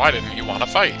 Why didn't you want to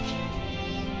fight?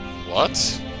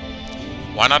 What?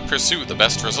 Why not pursue the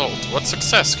best result? What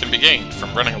success can be gained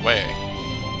from running away?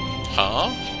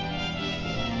 Huh?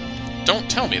 Don't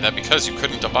tell me that because you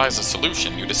couldn't devise a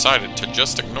solution, you decided to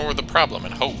just ignore the problem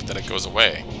and hope that it goes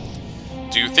away.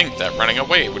 Do you think that running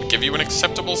away would give you an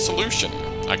acceptable solution?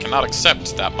 I cannot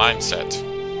accept that mindset.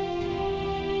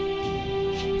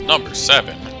 Number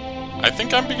 7. I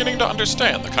think I'm beginning to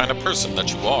understand the kind of person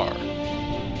that you are.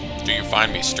 Do you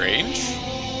find me strange?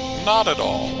 Not at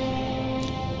all.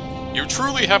 You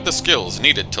truly have the skills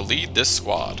needed to lead this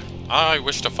squad. I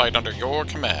wish to fight under your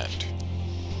command.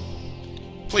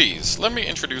 Please, let me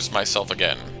introduce myself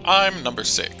again. I'm number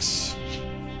 6.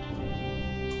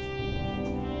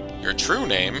 Your true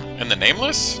name? In the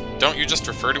nameless? Don't you just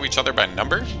refer to each other by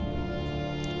number?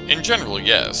 In general,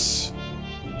 yes.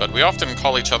 But we often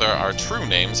call each other our true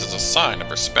names as a sign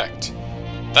of respect.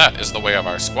 That is the way of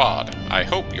our squad. I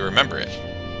hope you remember it.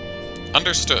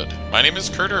 Understood. My name is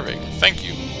Kurt Irving. Thank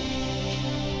you.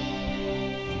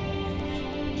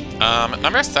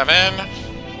 Number 7.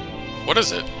 What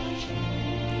is it?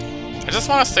 I just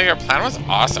want to say your plan was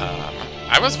awesome.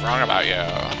 I was wrong about you.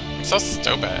 I'm so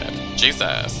stupid.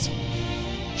 Jesus.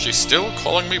 She's still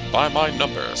calling me by my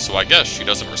number, so I guess she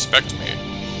doesn't respect me.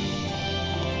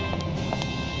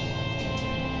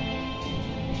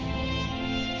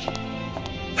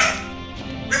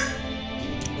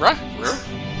 Rah.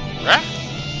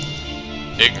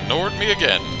 Ignored me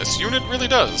again. This unit really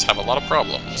does have a lot of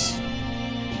problems.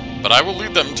 But I will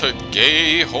lead them to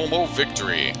gay homo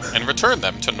victory and return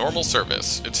them to normal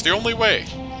service. It's the only way.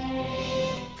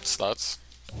 Sluts.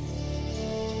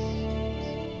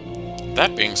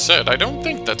 That being said, I don't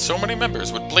think that so many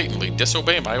members would blatantly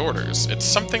disobey my orders. It's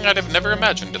something I'd have never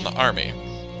imagined in the army.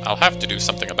 I'll have to do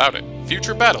something about it.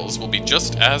 Future battles will be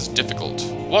just as difficult.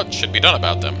 What should be done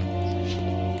about them?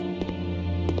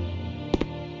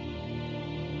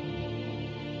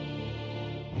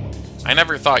 I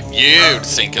never thought you'd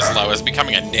sink as low as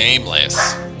becoming a nameless.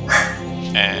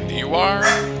 And you are?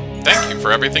 Thank you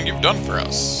for everything you've done for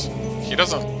us. He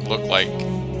doesn't look like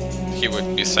he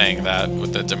would be saying that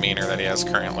with the demeanor that he has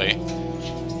currently.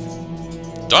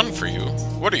 Done for you?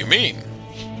 What do you mean?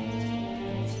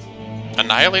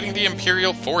 Annihilating the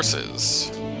Imperial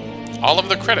forces. All of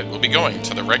the credit will be going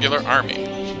to the regular army.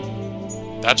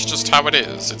 That's just how it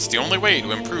is. It's the only way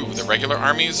to improve the regular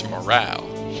army's morale.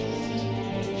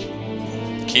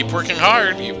 Keep working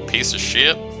hard, you piece of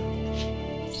shit.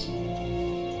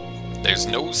 There's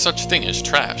no such thing as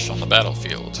trash on the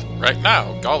battlefield. Right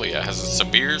now, Gallia has a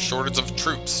severe shortage of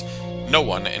troops. No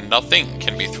one and nothing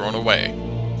can be thrown away.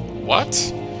 What?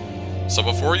 So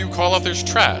before you call others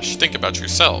trash, think about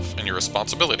yourself and your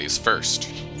responsibilities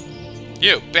first.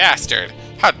 You bastard!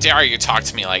 How dare you talk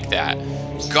to me like that?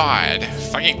 God,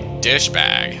 fucking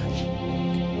douchebag.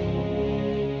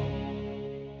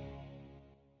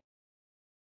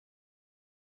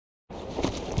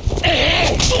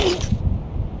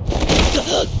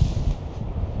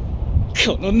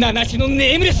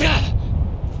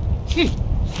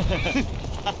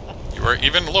 You are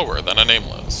even lower than a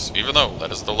nameless, even though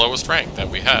that is the lowest rank that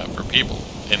we have for people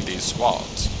in these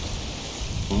squads.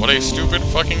 What a stupid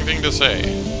fucking thing to say.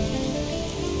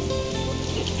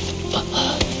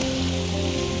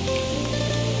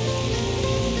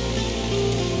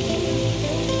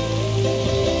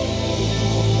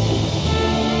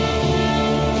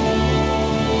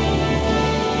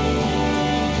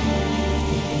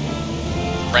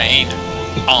 rain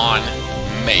on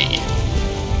me.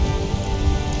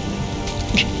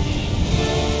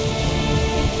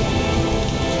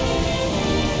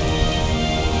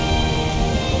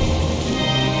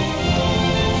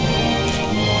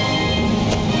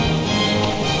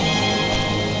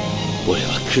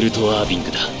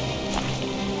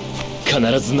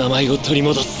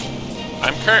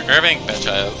 I'm Kurt Irving,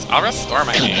 bitches. I'll restore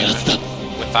my name.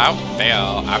 Without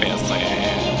fail, obviously.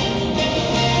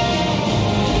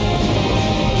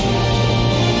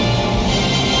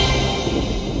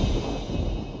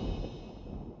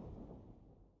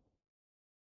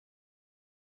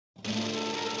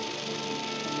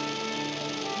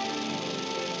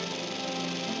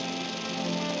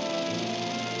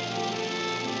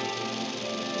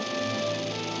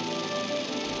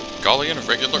 Gallian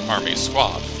Regular Army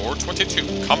Squad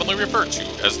 422, commonly referred to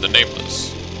as the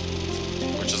Nameless,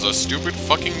 which is a stupid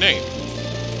fucking name.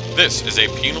 This is a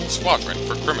penal squadron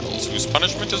for criminals whose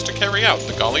punishment is to carry out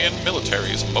the Gallian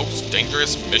military's most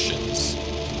dangerous missions.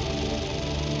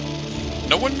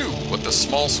 No one knew what this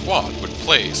small squad would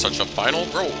play such a vital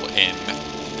role in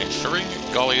ensuring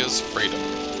Gallia's freedom.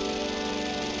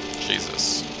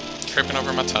 Jesus, tripping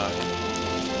over my tongue.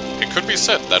 It could be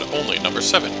said that only Number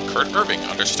 7, Kurt Irving,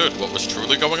 understood what was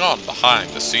truly going on behind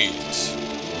the scenes.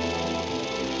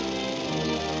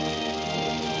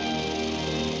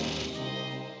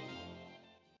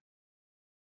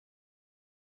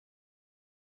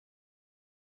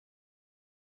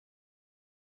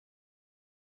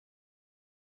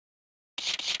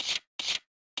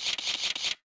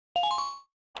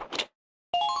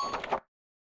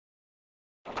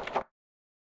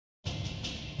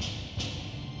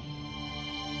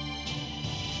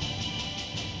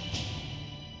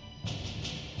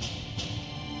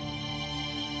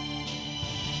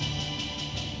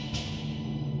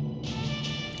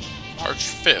 March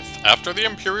 5th, after the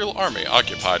Imperial Army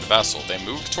occupied Vassal, they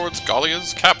moved towards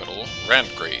Gallia's capital,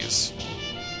 Randgraze.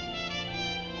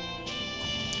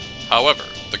 However,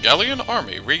 the Gallian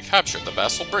army recaptured the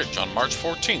Vassal Bridge on March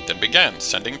 14th and began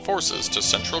sending forces to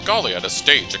central Gallia to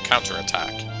stage a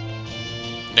counterattack.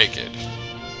 Naked.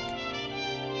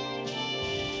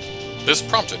 This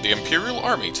prompted the Imperial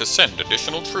Army to send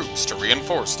additional troops to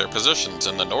reinforce their positions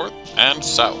in the north and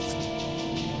south.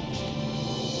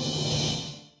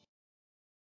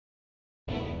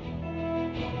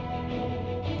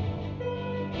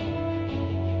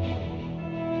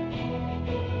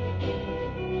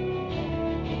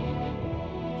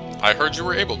 I heard you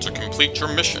were able to complete your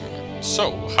mission,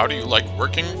 so how do you like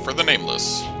working for the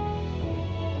Nameless?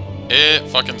 It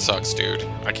fucking sucks, dude.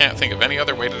 I can't think of any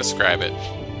other way to describe it.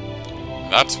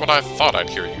 That's what I thought I'd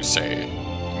hear you say.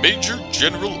 Major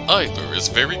General Eiler is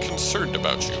very concerned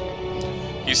about you.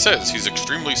 He says he's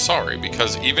extremely sorry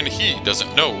because even he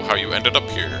doesn't know how you ended up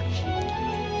here.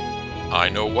 I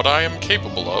know what I am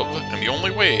capable of, and the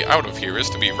only way out of here is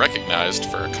to be recognized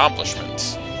for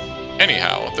accomplishments.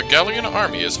 Anyhow, the Gallian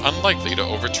army is unlikely to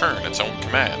overturn its own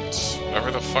commands,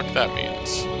 whatever the fuck that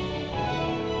means.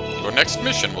 Your next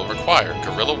mission will require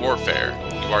guerrilla warfare.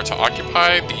 You are to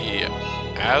occupy the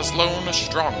Aslone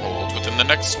stronghold within the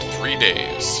next 3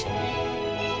 days.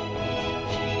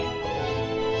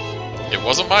 It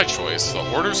wasn't my choice.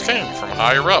 The orders came from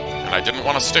higher up, and I didn't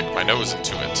want to stick my nose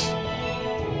into it.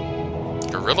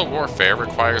 Guerrilla warfare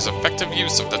requires effective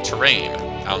use of the terrain.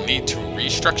 I'll need to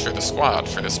restructure the squad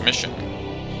for this mission.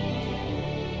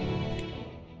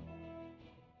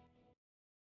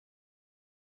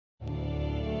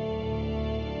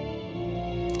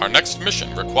 Our next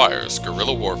mission requires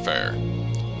guerrilla warfare.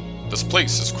 This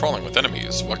place is crawling with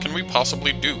enemies. What can we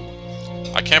possibly do?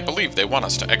 I can't believe they want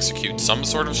us to execute some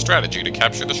sort of strategy to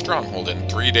capture the stronghold in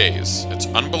 3 days. It's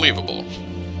unbelievable.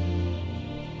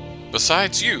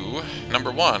 Besides you,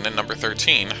 Number 1 and Number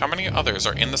 13, how many others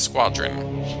are in the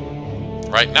squadron?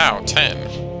 Right now,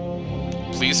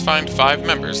 10. Please find 5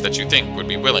 members that you think would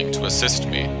be willing to assist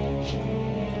me.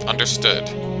 Understood.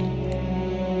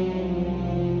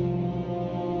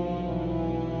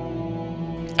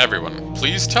 Everyone,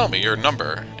 please tell me your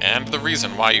number and the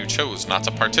reason why you chose not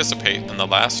to participate in the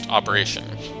last operation.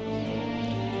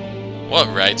 What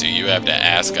right do you have to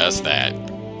ask us that?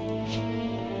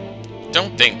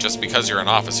 Don't think just because you're an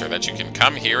officer that you can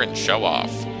come here and show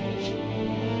off.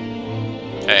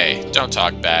 Hey, don't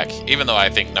talk back, even though I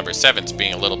think Number 7's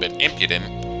being a little bit impudent.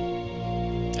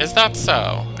 Is that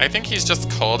so? I think he's just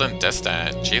cold and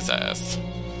distant, Jesus.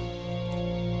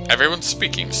 Everyone's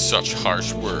speaking such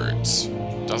harsh words.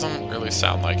 Doesn't really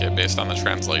sound like it based on the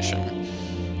translation.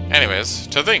 Anyways,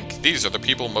 to think these are the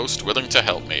people most willing to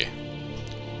help me.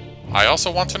 I also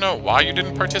want to know why you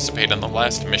didn't participate in the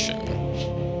last mission.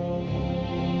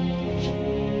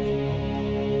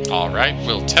 Alright,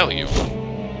 we'll tell you.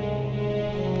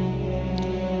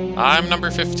 I'm number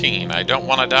 15. I don't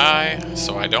want to die,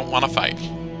 so I don't want to fight.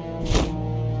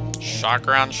 Shock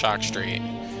around Shock Street.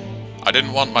 I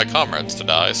didn't want my comrades to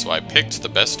die, so I picked the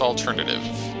best alternative.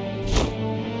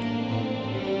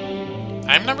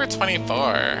 I'm number 24.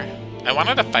 I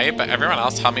wanted to fight, but everyone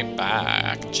else held me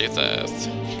back. Jesus.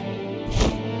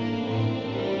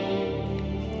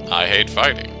 I hate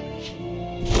fighting.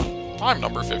 I'm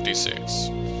number 56.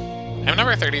 I'm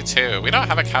number 32. We don't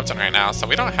have a captain right now, so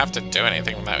we don't have to do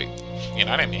anything without... You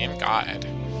know what I mean? God.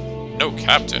 No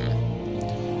captain.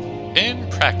 In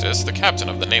practice, the captain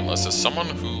of the Nameless is someone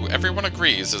who everyone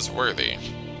agrees is worthy.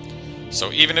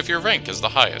 So even if your rank is the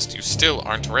highest, you still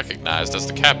aren't recognized as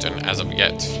the captain as of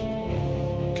yet.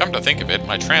 Come to think of it,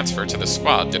 my transfer to this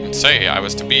squad didn't say I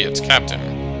was to be its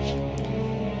captain.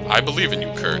 I believe in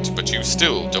you, Kurt, but you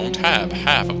still don't have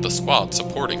half of the squad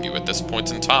supporting you at this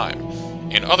point in time.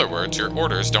 In other words, your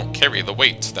orders don't carry the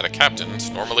weight that a captain's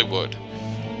normally would.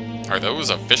 Are those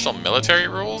official military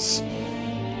rules?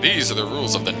 These are the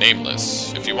rules of the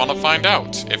Nameless. If you want to find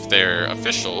out if they're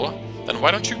official, then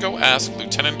why don't you go ask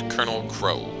Lieutenant Colonel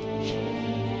Crow?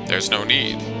 There's no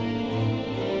need.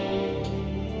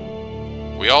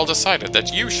 We all decided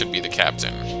that you should be the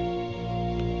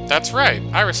captain. That's right,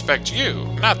 I respect you,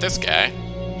 not this guy.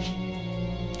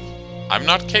 I'm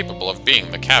not capable of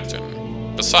being the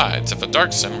captain. Besides, if a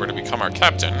Darkson were to become our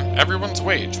captain, everyone's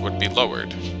wage would be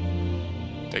lowered.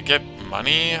 They get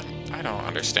money? I don't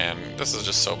understand. This is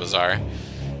just so bizarre.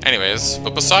 Anyways,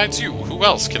 but besides you, who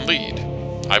else can lead?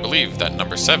 I believe that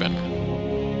number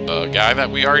 7, the guy that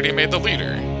we already made the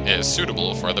leader, is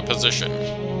suitable for the position.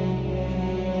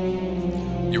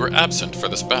 You were absent for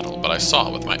this battle, but I saw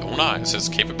with my own eyes his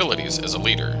capabilities as a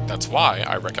leader. That's why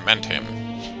I recommend him.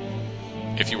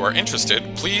 If you are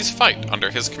interested, please fight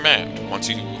under his command once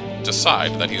you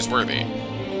decide that he's worthy.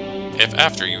 If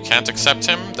after you can't accept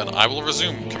him, then I will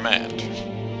resume command.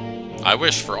 I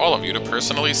wish for all of you to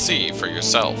personally see for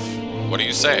yourself. What do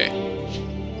you say?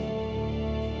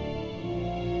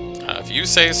 If you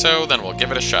say so, then we'll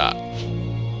give it a shot.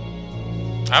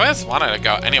 I always wanted to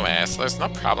go anyway, so there's no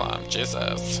problem.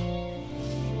 Jesus.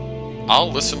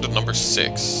 I'll listen to number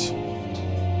 6.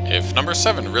 If number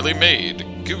 7 really made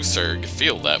Gooserg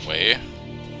feel that way,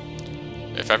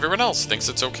 if everyone else thinks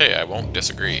it's okay, I won't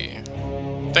disagree.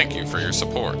 Thank you for your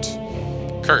support.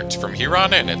 Kurt, from here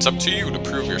on in, it's up to you to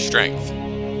prove your strength.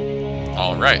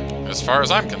 Alright, as far as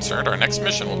I'm concerned, our next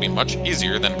mission will be much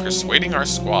easier than persuading our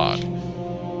squad.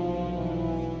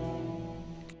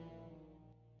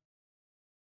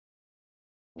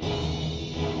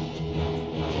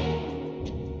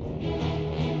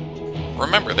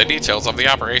 Remember the details of the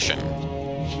operation.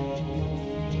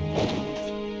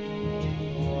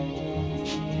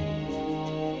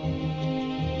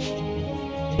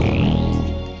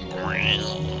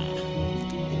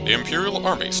 The Imperial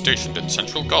Army stationed in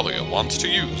Central Gallia wants to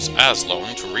use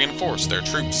Aslone to reinforce their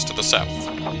troops to the south.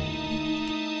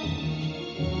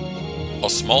 A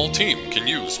small team can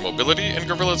use mobility and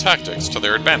guerrilla tactics to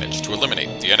their advantage to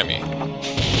eliminate the enemy.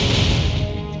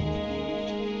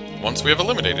 Once we have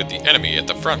eliminated the enemy at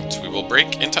the front, we will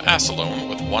break into Aslone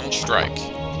with one strike.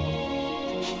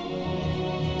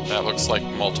 That looks like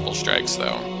multiple strikes,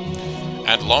 though.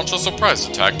 And launch a surprise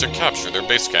attack to capture their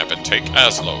base camp and take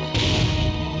Aslone.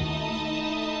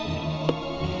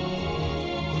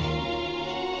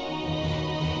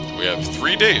 We have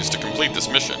 3 days to complete this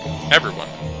mission. Everyone,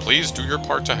 please do your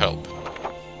part to help.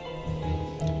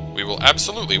 We will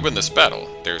absolutely win this battle.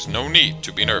 There's no need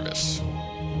to be nervous.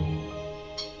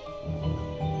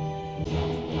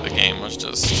 The game was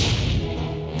just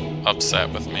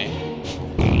upset with me.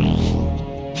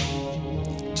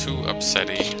 Too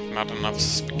upsetty. Not enough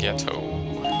spaghetto.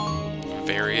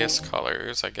 Various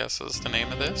colors, I guess is the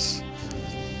name of this.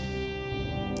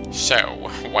 So,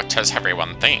 what does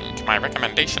everyone think? My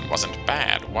recommendation wasn't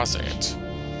bad, was it?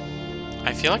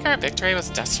 I feel like our victory was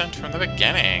destined from the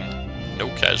beginning. No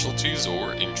casualties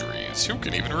or injuries. Who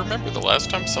can even remember the last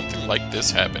time something like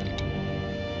this happened?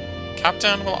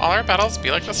 Captain, will all our battles be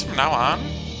like this from now on?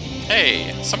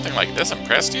 Hey, something like this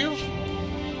impressed you?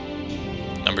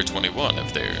 Number 21,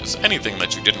 if there's anything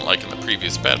that you didn't like in the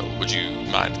previous battle, would you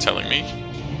mind telling me?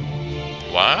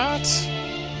 What?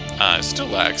 I still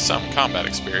lack some combat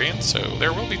experience, so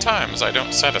there will be times I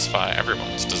don't satisfy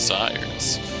everyone's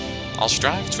desires. I'll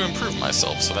strive to improve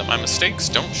myself so that my mistakes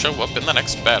don't show up in the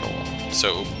next battle,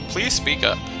 so please speak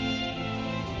up.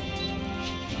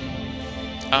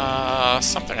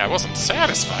 Something I wasn't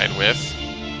satisfied with.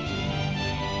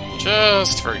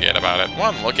 Just forget about it.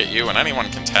 One look at you and anyone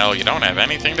can tell you don't have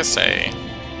anything to say.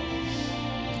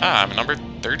 I'm number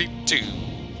 32,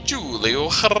 Julio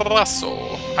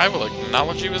Harasso. I will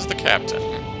acknowledge you as the captain.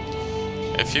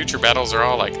 If future battles are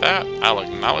all like that, I'll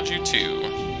acknowledge you too.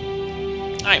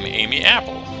 I'm Amy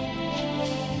Apple.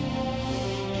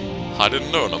 I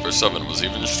didn't know number 7 was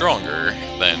even stronger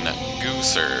than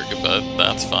Gooserg, but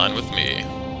that's fine with me.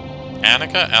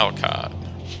 Annika Alcott.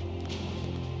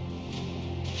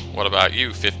 What about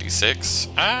you, 56?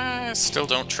 I still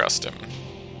don't trust him.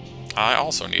 I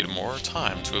also need more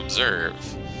time to observe.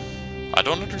 I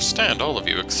don't understand all of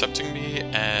you accepting me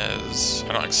as...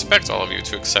 I don't expect all of you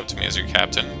to accept me as your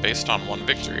captain based on one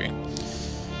victory.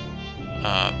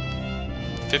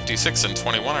 56 and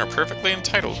 21 are perfectly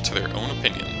entitled to their own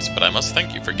opinions, but I must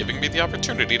thank you for giving me the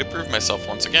opportunity to prove myself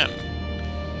once again.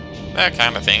 That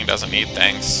kind of thing doesn't need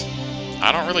thanks.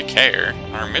 I don't really care.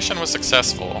 Our mission was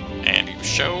successful, and you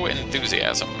show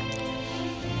enthusiasm.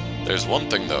 There's one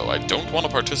thing though, I don't want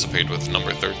to participate with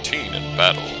number 13 in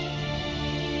battle.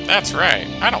 That's right,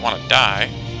 I don't want to die.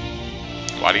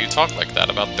 Why do you talk like that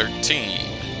about 13?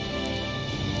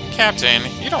 Captain,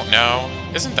 you don't know.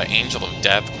 Isn't the Angel of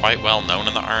Death quite well known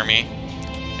in the army?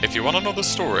 If you want to know the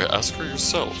story, ask her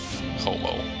yourself,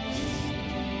 homo.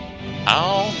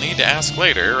 I'll need to ask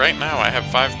later. Right now I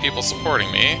have 5 people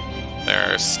supporting me.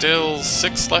 There are still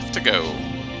 6 left to go.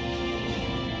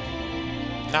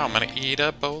 Now I'm gonna eat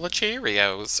a bowl of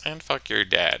Cheerios and fuck your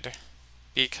dad.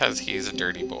 Because he's a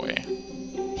dirty boy.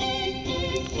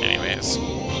 Anyways.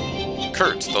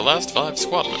 Kurt, the last 5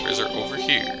 squad members are over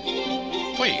here.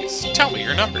 Please, tell me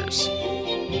your numbers.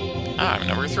 I'm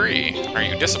number 3. Are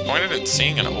you disappointed in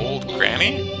seeing an old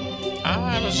granny?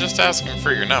 I was just asking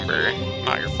for your number,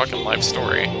 not your fucking life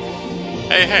story.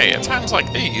 Hey, at times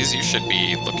like these, you should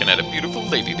be looking at a beautiful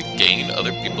lady to gain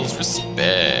other people's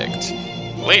respect.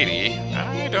 Lady?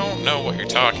 I don't know what you're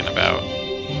talking about.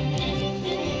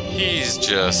 He's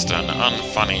just an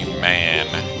unfunny man.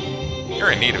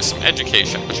 You're in need of some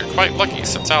education, but you're quite lucky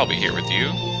since I'll be here with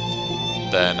you.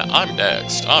 Then I'm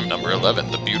next. I'm number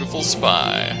 11, the beautiful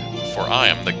spy. For I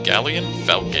am the Galleon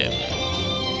Falcon.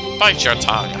 Bite your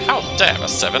tongue. How dare a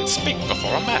 7 speak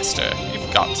before a master?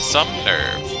 You've got some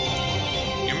nerve.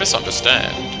 You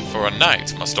misunderstand, for a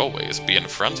knight must always be in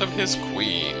front of his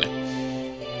queen.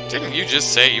 Didn't you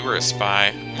just say you were a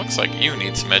spy? Looks like you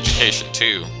need some education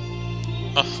too.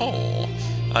 Oh,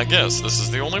 I guess this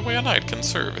is the only way a knight can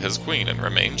serve his queen and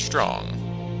remain strong.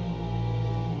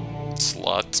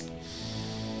 Slut.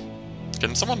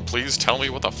 Can someone please tell me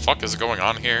what the fuck is going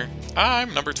on here?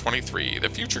 I'm number 23, the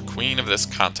future queen of this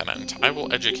continent. I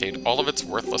will educate all of its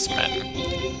worthless men.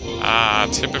 Ah,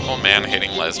 typical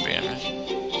man-hating lesbian.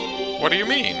 What do you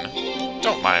mean?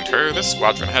 Don't mind her, this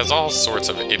squadron has all sorts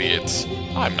of idiots.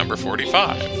 I'm number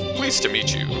 45. Pleased to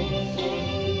meet you.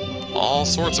 All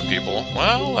sorts of people.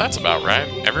 Well, that's about right.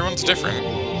 Everyone's different.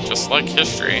 Just like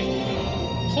history.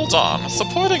 Hold on,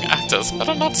 supporting actors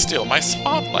better not steal my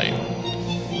spotlight.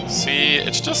 See,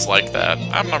 it's just like that.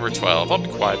 I'm number 12. I'll be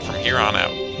quiet from here on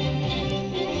out.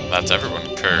 That's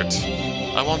everyone, Kurt.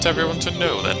 I want everyone to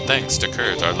know that thanks to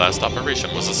Kurt, our last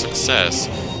operation was a success.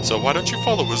 So why don't you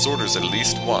follow his orders at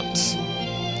least once?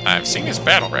 I've seen his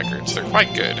battle records. They're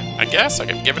quite good. I guess I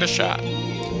could give it a shot.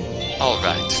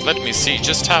 Alright, let me see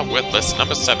just how witless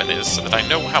number 7 is so that I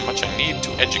know how much I need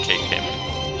to educate him.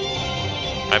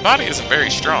 My body isn't very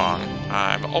strong.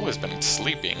 I've always been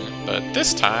sleeping, but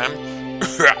this time...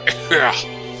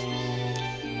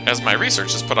 As my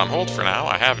research is put on hold for now,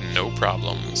 I have no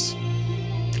problems.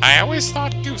 I always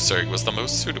thought Gooserg was the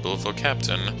most suitable for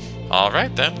captain.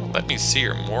 Alright then, let me see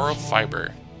your moral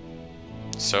fiber.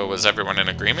 So, is everyone in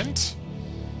agreement?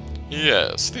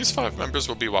 Yes, these 5 members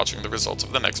will be watching the results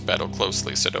of the next battle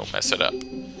closely, so don't mess it up.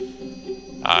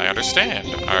 I understand.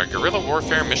 Our guerrilla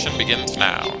warfare mission begins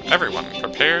now. Everyone,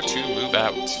 prepare to move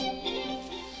out.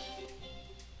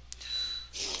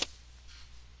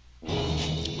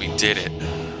 We did it.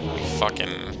 We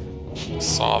fucking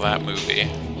saw that movie.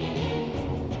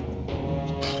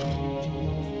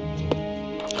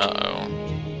 Uh-oh.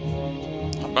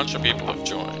 A bunch of people have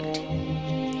joined.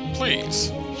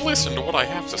 Please, listen to what I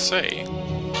have to say.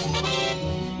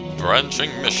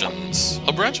 Branching missions.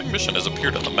 A branching mission has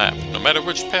appeared on the map. No matter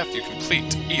which path you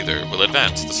complete, either will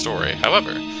advance the story.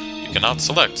 However, you cannot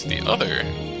select the other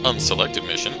unselected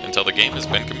mission until the game has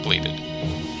been completed.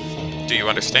 Do you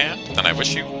understand? Then I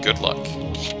wish you good luck.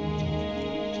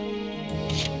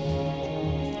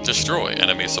 Destroy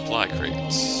enemy supply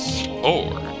crates. Or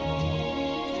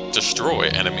destroy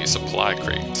enemy supply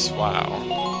crates. Wow.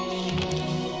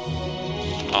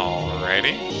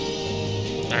 Alrighty.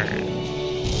 Alright.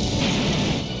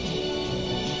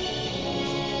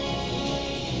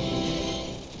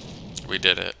 We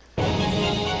did it.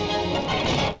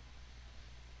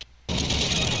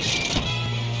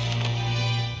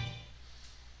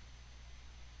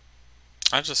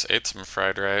 I just ate some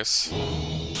fried rice.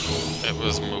 It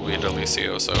was muy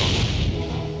delicioso.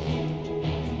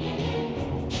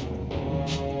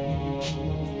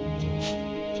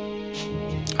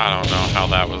 I don't know how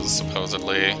that was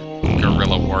supposedly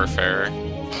guerrilla warfare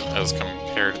as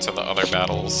compared to the other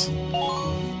battles.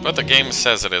 But the game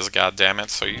says it is, goddammit,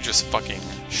 so you just fucking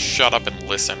shut up and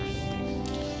listen.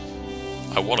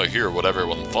 I want to hear what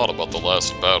everyone thought about the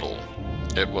last battle.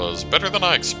 It was better than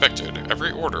I expected.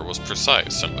 Every order was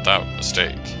precise and without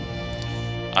mistake.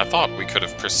 I thought we could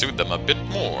have pursued them a bit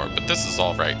more, but this is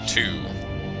alright too.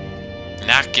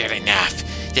 Not good enough.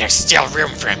 There's still room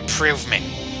for improvement.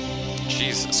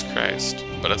 Jesus Christ.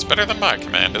 But it's better than my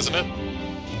command, isn't it?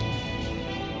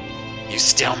 You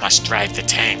still must drive the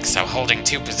tank, so holding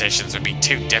 2 positions would be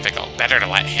too difficult. Better to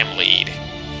let him lead.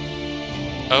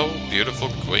 Oh, beautiful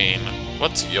queen.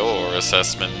 What's your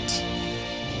assessment?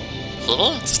 He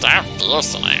didn't start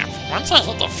fierce enough. Once I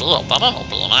hit the field, then it'll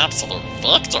be an absolute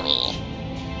victory.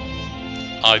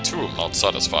 I too am not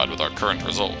satisfied with our current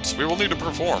results. We will need to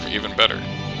perform even better.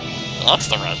 That's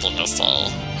the right thing to say,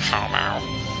 Homo.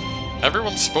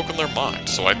 Everyone's spoken their mind,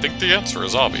 so I think the answer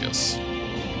is obvious.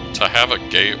 To have a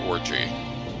gay orgy.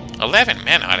 11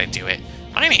 men ought to do it.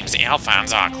 My name's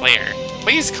Alphonse Auclair.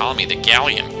 Please call me the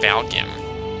Galleon Falcon.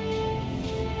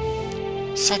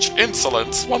 Such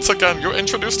insolence! Once again, you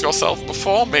introduced yourself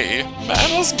before me.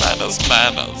 Manners, manners,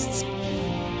 manners.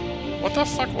 What the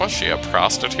fuck was she, a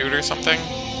prostitute or something?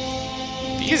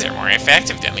 These are more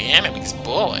effective than the enemy's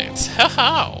bullets.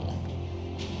 Ho-ho!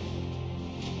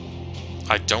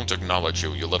 I don't acknowledge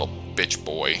you, you little bitch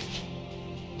boy.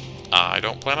 I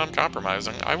don't plan on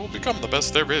compromising. I will become the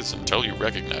best there is until you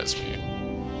recognize me.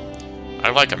 I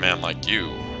like a man like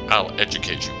you. I'll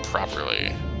educate you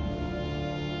properly.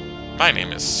 My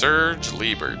name is Serge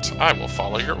Liebert. I will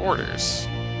follow your orders.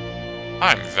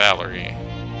 I'm Valerie.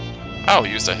 I'll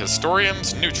use a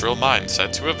historian's neutral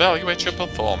mindset to evaluate your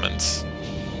performance.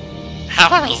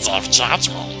 Enemies of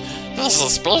judgment. The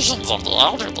suspicions of the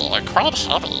elderly are quite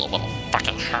heavy, you little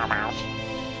fucking homo.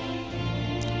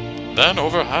 Then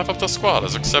over half of the squad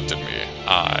has accepted me.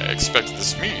 I expect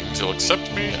this means you'll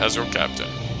accept me as your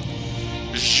captain.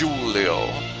 Julio,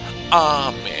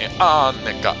 Ami,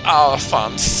 Annika,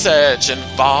 Alphonse, Serge, and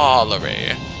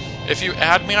Valerie. If you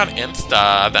add me on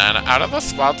Insta, then out of the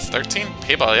squad's 13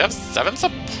 people, you have 7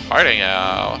 supporting you.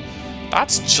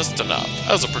 That's just enough.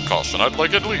 As a precaution, I'd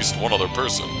like at least one other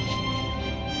person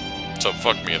to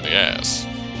fuck me in the ass.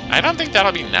 I don't think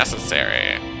that'll be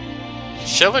necessary.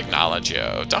 She'll acknowledge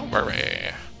you, don't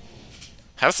worry.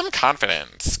 Have some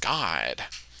confidence, God.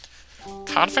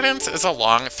 Confidence is a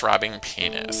long, throbbing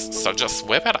penis, so just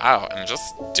whip it out and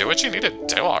just do what you need to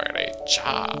do already,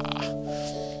 ja.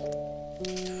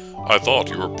 I thought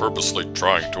you were purposely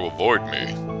trying to avoid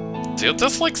me. Dude,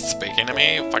 this like speaking to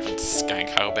me, you fucking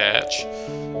skanko bitch.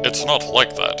 It's not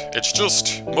like that, it's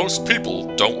just, most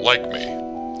people don't like me.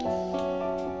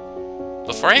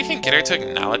 Before I can get her to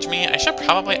acknowledge me, I should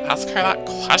probably ask her that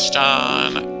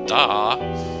question. Duh.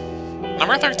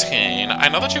 Number 13, I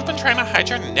know that you've been trying to hide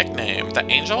your nickname, the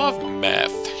Angel of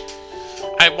Myth.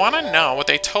 I want to know what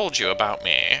they told you about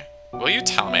me. Will you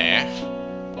tell me?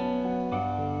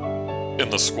 In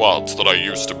the squads that I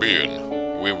used to be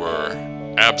in, we were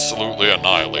absolutely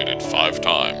annihilated 5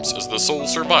 times as the sole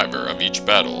survivor of each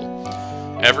battle.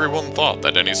 Everyone thought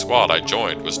that any squad I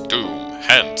joined was doomed,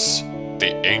 hence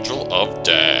the Angel of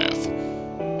Death.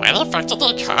 Why the fuck did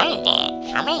they call you that?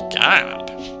 Oh my god.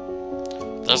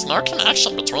 There's no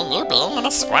connection between you being in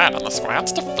a squad and the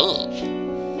squad's defeat.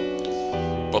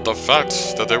 But the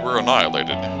fact that they were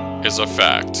annihilated is a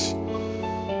fact.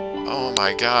 Oh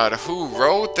my god, who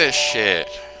wrote this shit?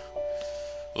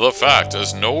 The fact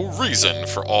is no reason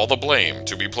for all the blame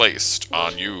to be placed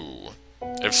on you.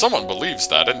 If someone believes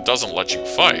that and doesn't let you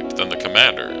fight, then the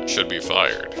commander should be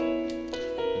fired.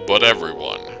 But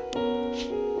everyone,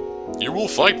 you will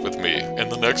fight with me in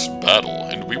the next battle,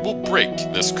 and we will break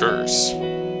this curse.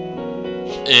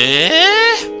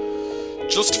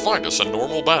 Just find us a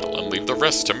normal battle and leave the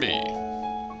rest to me.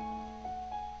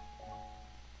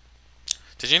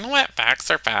 Did you know that facts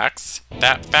are facts?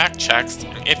 That fact checks,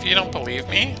 and if you don't believe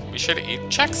me, we should eat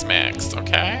Chex Mix,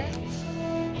 okay?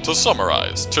 To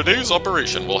summarize, today's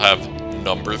operation will have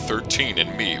number 13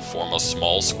 and me form a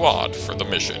small squad for the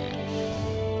mission.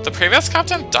 The previous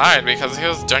captain died because he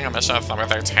was doing a mission with number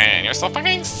 13. You're so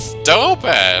fucking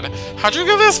stupid! How'd you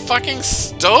get this fucking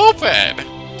stupid?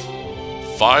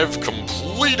 5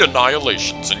 complete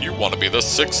annihilations, and you want to be the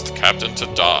 6th captain to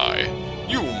die.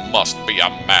 You must be a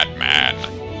madman.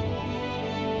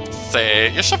 See,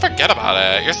 you should forget about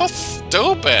it. You're so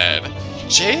stupid.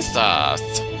 Jesus.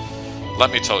 Let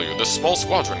me tell you, this small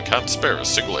squadron can't spare a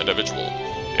single individual.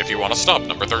 If you want to stop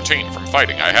number 13 from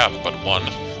fighting, I have but one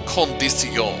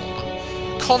condition.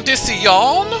 Condition?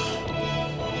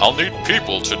 I'll need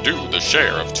people to do the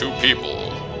share of 2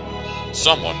 people.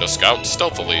 Someone to scout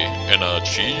stealthily and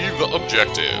achieve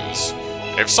objectives.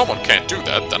 If someone can't do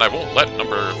that, then I won't let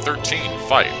number 13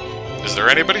 fight. Is there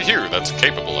anybody here that's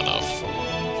capable enough?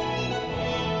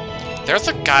 There's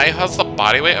a guy who has the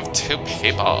body weight of 2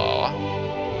 people.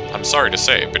 I'm sorry to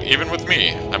say, but even with me,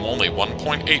 I'm only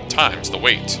 1.8 times the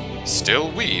weight. Still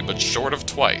wee, but short of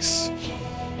twice.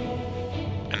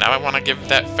 And now I want to give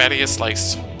that fatty a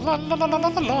slice. La la la la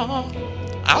la la.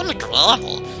 I'm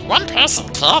Granny. One person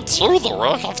can't do the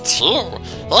work of 2.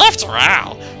 After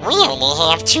all, we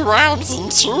only have 2 arms and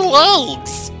 2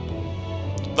 legs.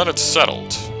 Then it's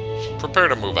settled. Prepare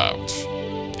to move out.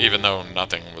 Even though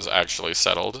nothing was actually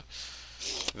settled.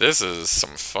 This is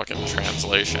some fucking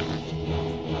translation.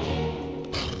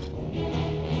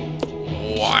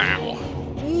 Wow.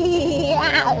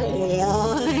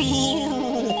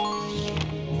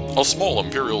 A small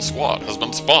Imperial squad has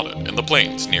been spotted in the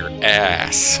plains near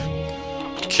Ass.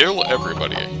 Kill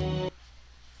everybody.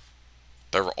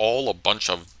 They're all a bunch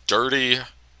of dirty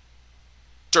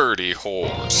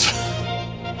whores.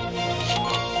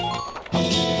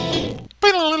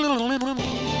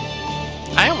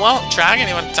 I won't drag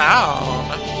anyone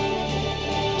down.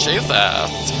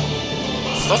 Jesus.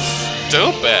 So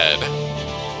stupid.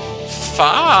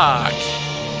 Fuck.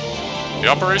 The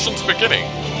operation's beginning,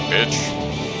 bitch.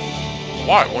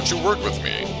 Why won't you work with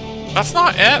me? That's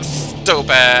not it,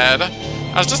 stupid.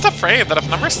 I was just afraid that if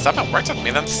number 7 worked with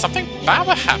me, then something bad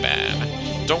would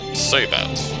happen. Don't say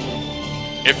that.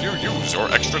 If you use your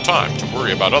extra time to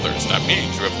worry about others, that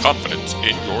means you have confidence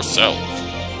in yourself.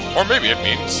 Or maybe it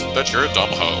means that you're a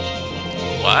dumb hoe.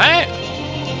 What?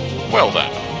 Well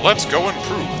then, let's go and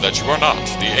prove that you are not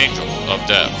the Angel of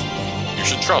Death. You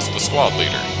should trust the squad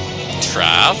leader.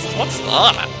 Trust? What's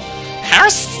that? How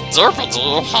stupid do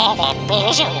you have a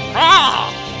vision?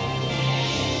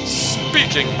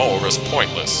 Speaking more is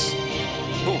pointless.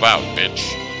 Move out,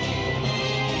 bitch.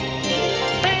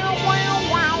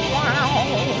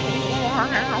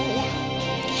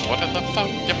 What in the fuck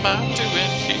am I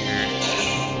doing here?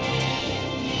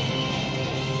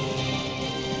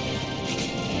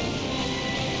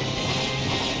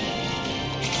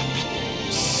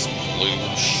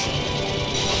 Sploosh.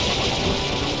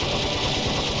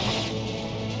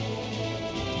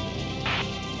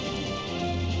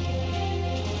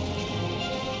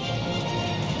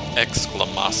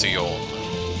 Exclamación.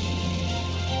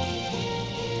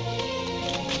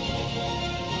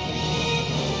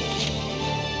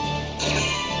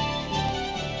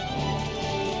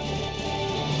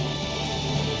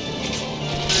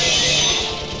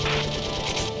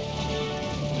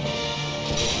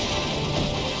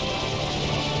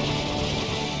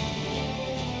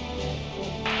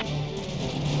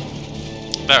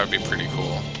 That would be pretty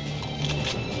cool.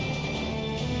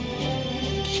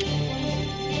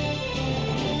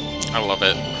 I love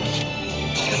it.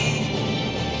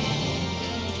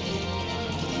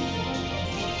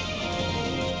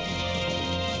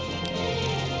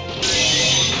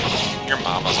 Your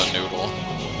mama's a noodle.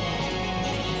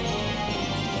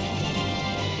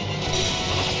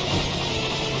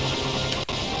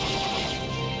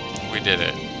 We did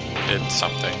it. We did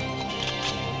something.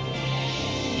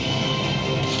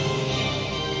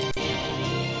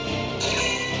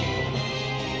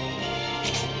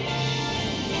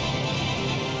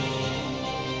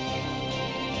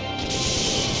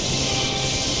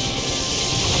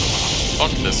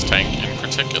 Fuck this tank in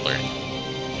particular.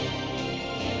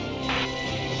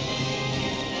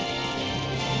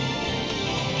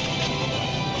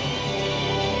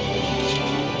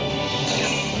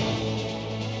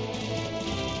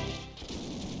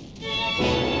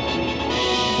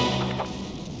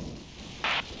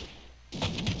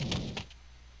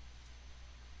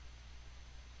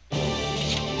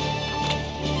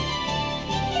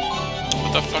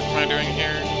 What the fuck am I doing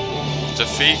here?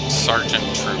 Defeat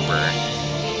Sergeant Trooper.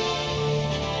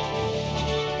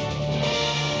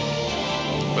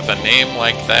 With a name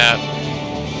like that,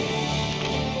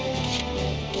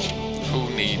 who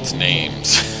needs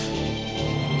names?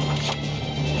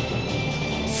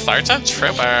 Sergeant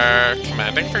Trooper,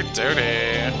 commanding for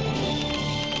duty.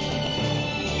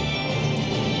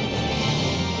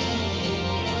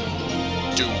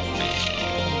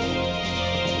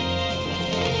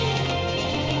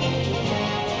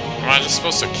 Am I just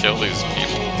supposed to kill these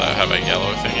people that have a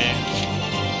yellow thingy?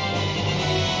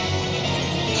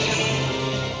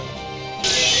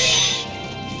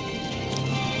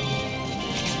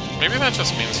 Maybe Maybe that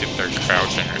just means they're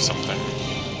crouching or something.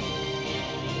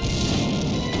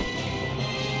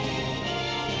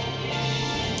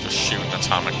 Just shoot an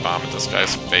atomic bomb at this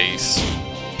guy's face.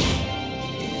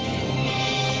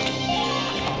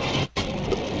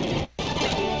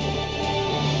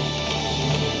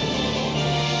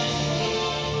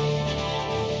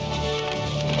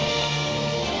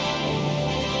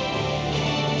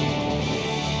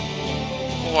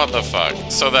 What the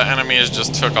fuck? So the enemies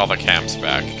just took all the camps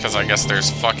back, because I guess there's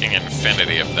fucking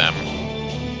infinity of them.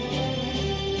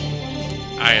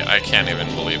 I can't even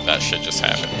believe that shit just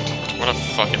happened. What a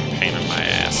fucking pain in my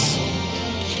ass.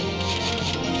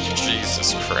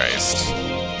 Jesus Christ.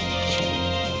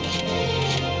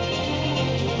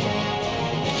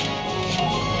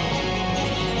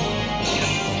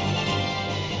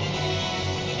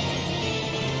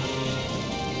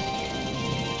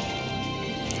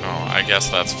 I guess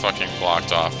that's fucking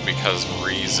blocked off because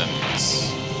reasons.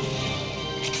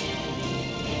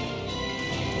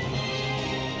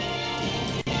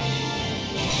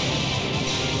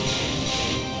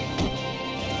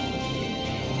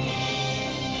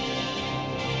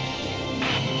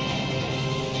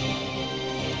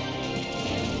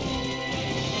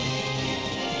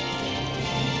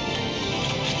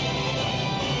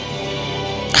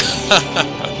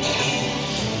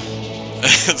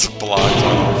 It's blocked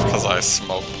off because I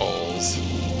smoke poles.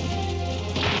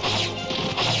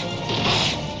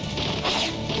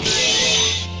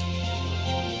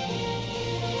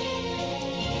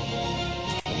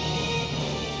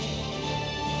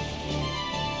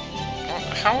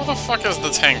 How the fuck is the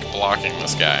tank blocking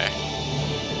this guy?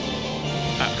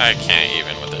 I can't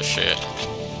even with this shit.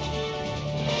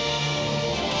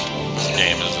 This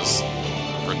game is just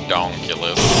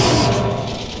redonkulous.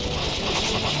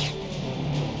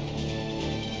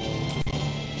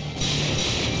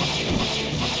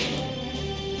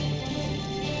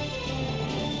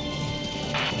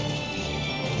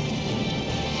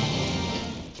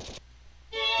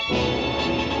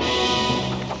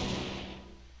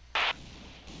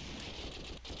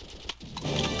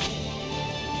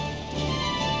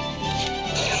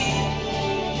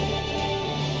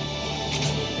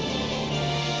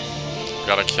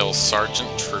 Gotta kill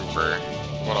Sergeant Trooper.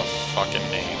 What a fucking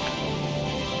name.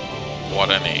 What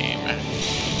a name.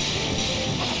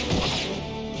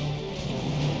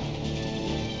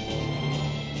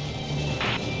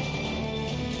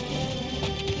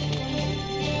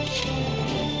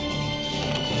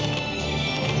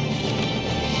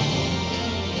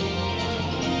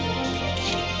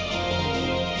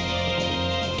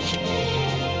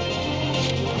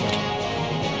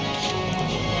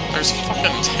 There's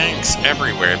fucking tanks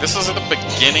everywhere. This is at the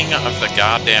beginning of the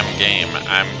goddamn game.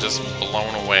 I'm just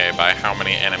blown away by how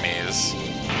many enemies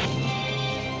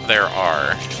there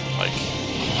are. Like,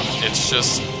 it's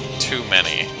just too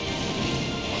many.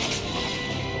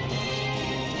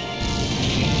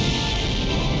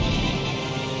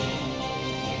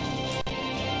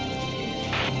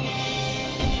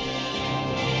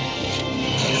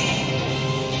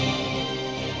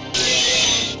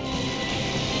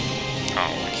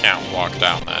 Can't walk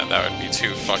down that. That would be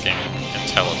too fucking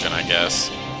intelligent, I guess.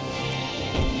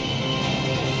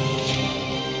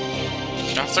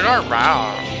 You have to go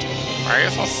around. Why are you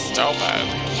so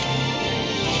stupid?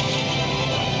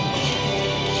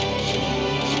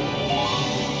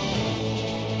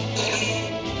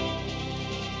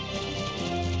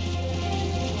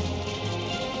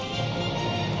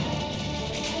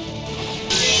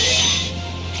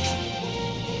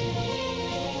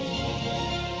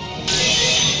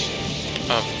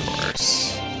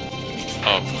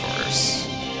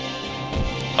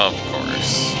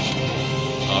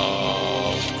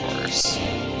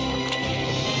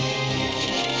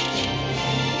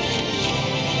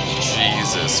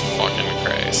 Jesus fucking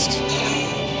Christ.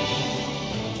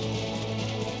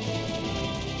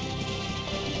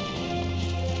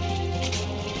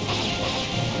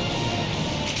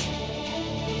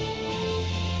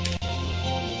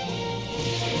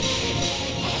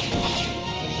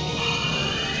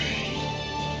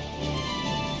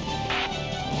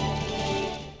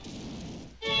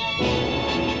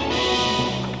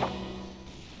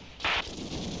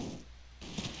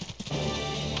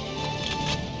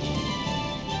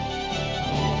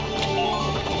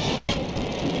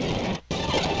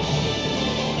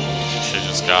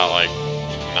 Got, like,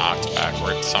 knocked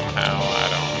backwards somehow. I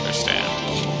don't understand.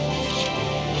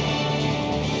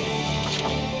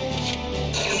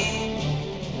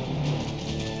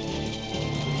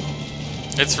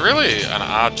 It's really an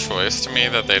odd choice to me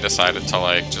that they decided to,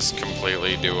 like, just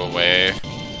completely do away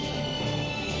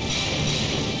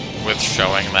with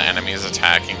showing the enemies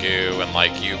attacking you and,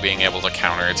 like, you being able to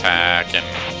counterattack and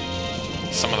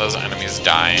some of those enemies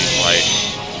dying, like...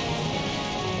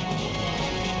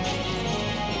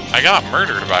 I got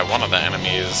murdered by one of the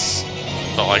enemies,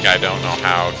 but, like, I don't know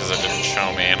how because it didn't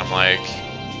show me, and I'm like...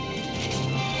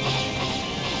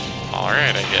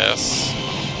 Alright, I guess.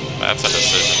 That's a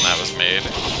decision that was made.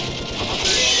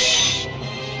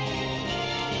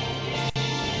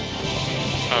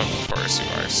 Of course you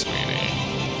are, sweetie.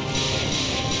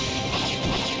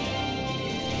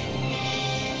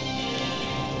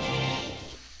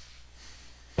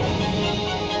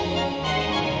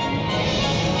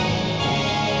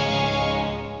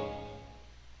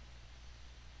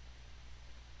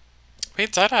 We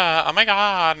did it! Oh my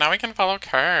god, now we can follow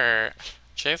Kurt.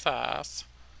 Jesus.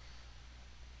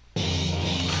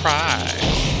 Christ.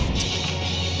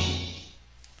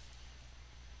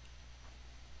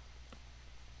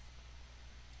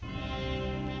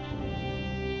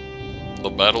 The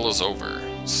battle is over,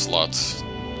 sluts.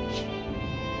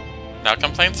 No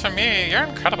complaints from me. You're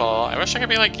incredible. I wish I could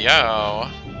be like yo.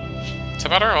 To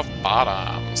better off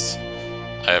bottoms.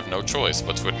 I have no choice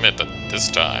but to admit that this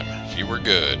time, you were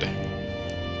good.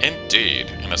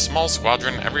 Indeed, in a small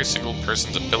squadron, every single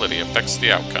person's ability affects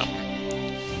the outcome.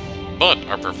 But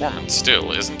our performance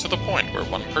still isn't to the point where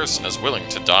one person is willing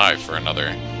to die for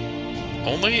another.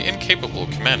 Only incapable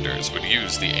commanders would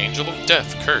use the Angel of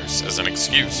Death curse as an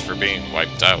excuse for being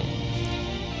wiped out.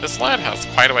 This lad has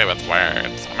quite a way with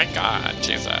words. Oh my god,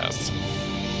 Jesus.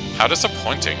 How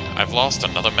disappointing. I've lost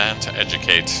another man to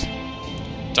educate.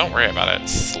 Don't worry about it,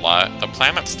 slut. The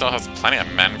planet still has plenty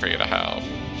of men for you to help.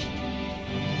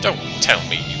 Don't tell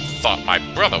me you thought my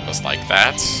brother was like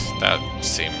that. That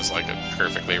seems like a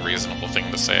perfectly reasonable thing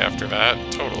to say after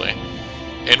that. Totally.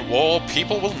 In war,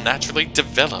 people will naturally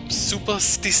develop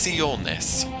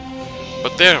supersticiones.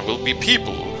 But there will be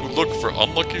people who look for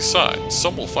unlucky signs.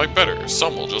 Some will fight better,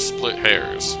 some will just split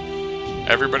hairs.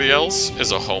 Everybody else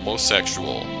is a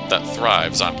homosexual that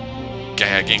thrives on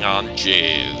gagging on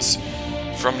jizz.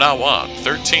 From now on,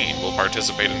 13 will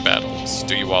participate in battles.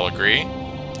 Do you all agree?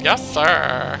 Yes,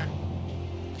 sir.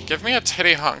 Give me a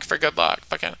titty honk for good luck.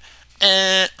 Fucking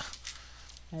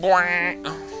boing.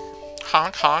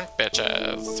 Honk honk,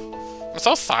 bitches. I'm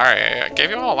so sorry. I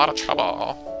gave you all a lot of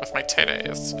trouble with my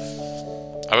titties.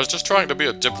 I was just trying to be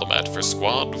a diplomat for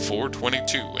Squad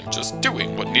 422 and just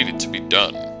doing what needed to be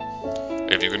done.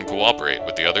 If you can cooperate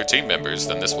with the other team members,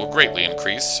 then this will greatly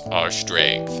increase our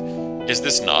strength. Is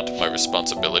this not my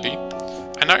responsibility?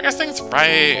 I know your thing's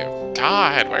right.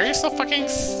 God, why are you so fucking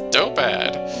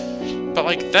stupid? But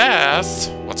like this...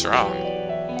 What's wrong?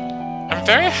 I'm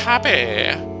very happy.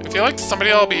 I feel like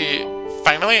somebody will be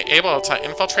finally able to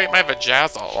infiltrate my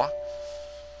vajazzle.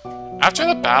 After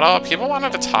the battle, people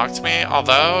wanted to talk to me,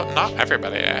 although not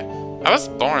everybody. I was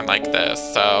born like this,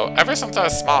 so ever since I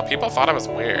was small, people thought I was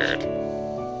weird.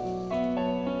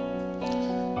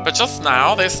 But just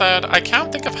now, they said, I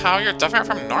can't think of how you're different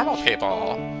from normal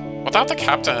people. Without the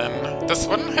captain, this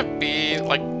wouldn't have been,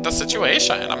 like, the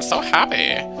situation. I'm so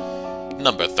happy.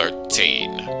 Number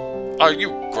 13. Are you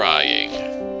crying?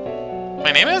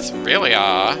 My name is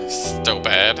Relia,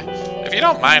 stupid. If you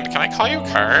don't mind, can I call you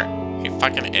Kurt? You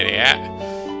fucking idiot.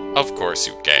 Of course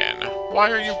you can.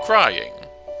 Why are you crying?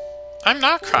 I'm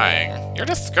not crying. You're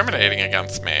discriminating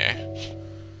against me.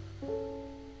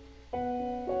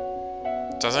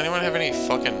 Does anyone have any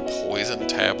fucking poison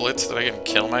tablets that I can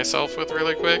kill myself with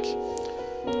really quick?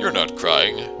 You're not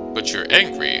crying, but you're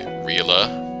angry,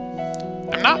 Rila.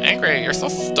 I'm not angry, you're so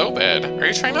stupid. Are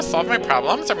you trying to solve my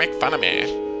problems or make fun of me?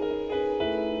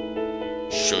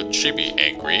 Should she be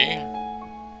angry?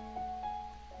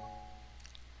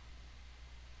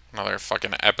 Another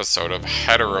fucking episode of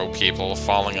hetero people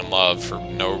falling in love for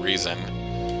no reason.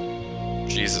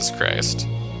 Jesus Christ.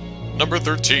 Number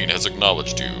 13 has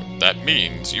acknowledged you. That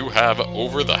means you have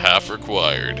over the half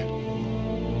required.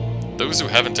 Those who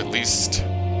haven't at least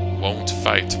won't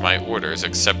fight my orders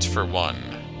except for one.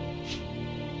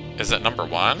 Is it number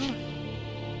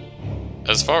 1?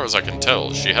 As far as I can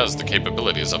tell, she has the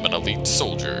capabilities of an elite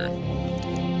soldier.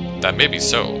 That may be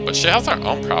so, but she has her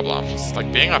own problems,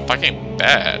 like being a fucking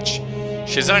bitch.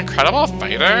 She's an incredible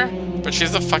fighter, but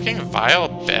she's a fucking vile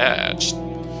bitch.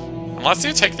 Unless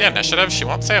you take the initiative, she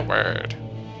won't say a word.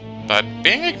 But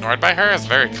being ignored by her is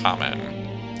very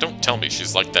common. Don't tell me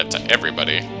she's like that to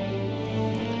everybody.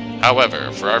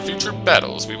 However, for our future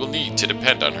battles, we will need to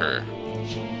depend on her.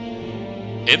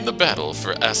 In the battle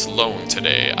for Asloan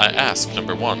today, I asked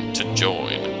number 1 to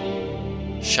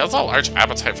join. She has a large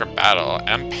appetite for battle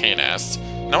and penis.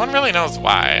 No one really knows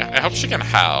why. I hope she can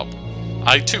help.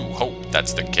 I too hope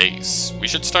that's the case. We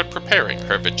should start preparing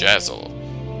her vajazzle.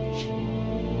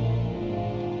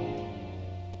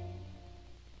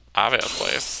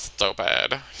 Obviously,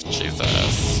 stupid.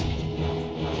 Jesus.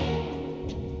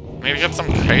 We need to get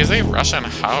some crazy Russian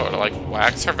hoe to, like,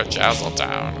 wax her vajazzle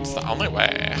down. It's the only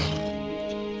way.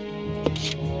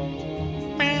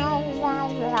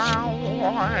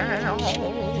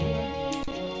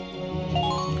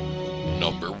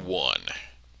 Number 1.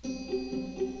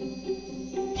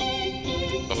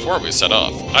 Before we set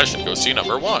off, I should go see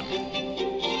number 1.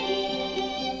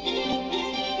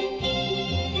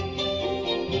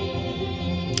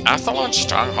 Absolute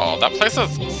Stronghold. That place is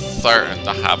certain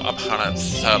to have opponents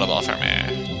suitable for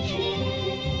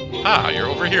me. Ah, you're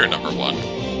over here, number 1.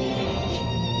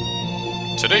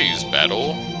 Today's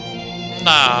battle?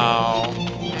 No.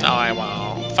 No, I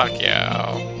won't. Fuck you.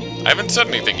 I haven't said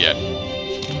anything yet.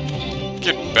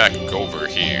 Get back over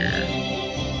here.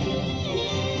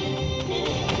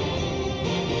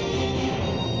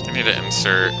 I need to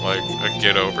insert, like, a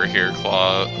get over here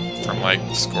clause from, like,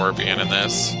 Scorpion in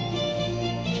this.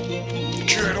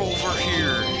 Get over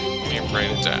here! Let me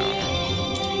write it down.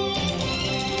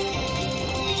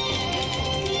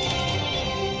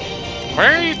 What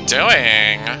are you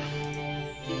doing?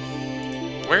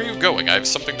 Where are you going? I have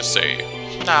something to say.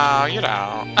 No, you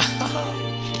don't.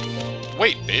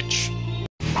 Wait, bitch.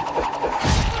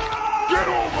 Get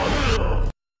over here!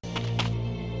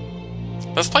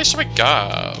 This place should be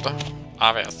good.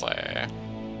 Obviously.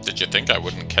 Did you think I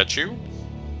wouldn't catch you?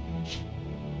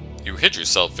 You hid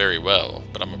yourself very well,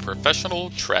 but I'm a professional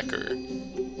tracker.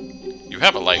 You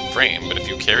have a light frame, but if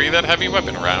you carry that heavy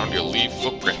weapon around, you'll leave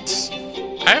footprints.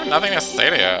 I have nothing to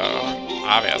say to you,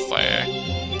 obviously.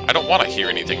 I don't want to hear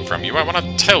anything from you, I want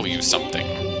to tell you something.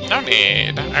 No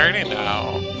need, I already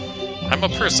know. I'm a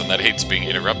person that hates being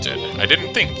interrupted. I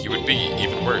didn't think you would be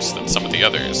even worse than some of the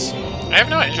others. I have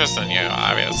no interest in you,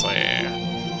 obviously.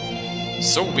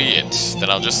 So be it, then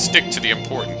I'll just stick to the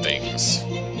important things.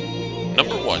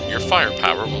 Number 1, your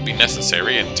firepower will be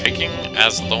necessary in taking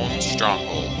Aslone's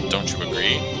stronghold. Don't you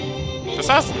agree? This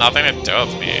has nothing to do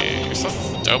with me. You're so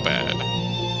stupid.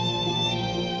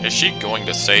 Is she going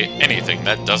to say anything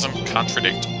that doesn't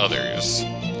contradict others?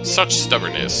 Such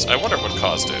stubbornness. I wonder what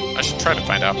caused it. I should try to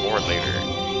find out more later.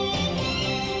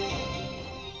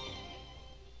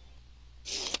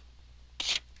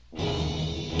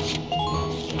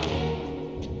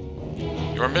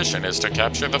 Your mission is to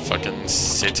capture the fucking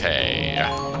city.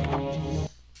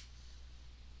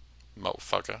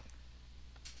 Motherfucker.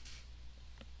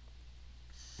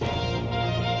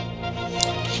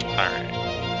 Alright.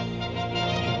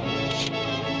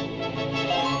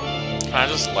 Can I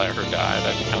just let her die?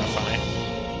 That'd be kind of funny.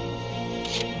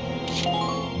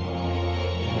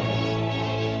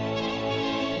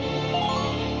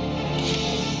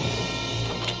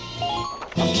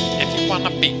 If you wanna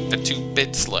beat the 2-bit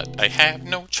slut, I have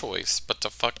no choice but to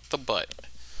fuck the butt.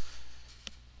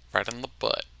 Right in the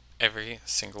butt. Every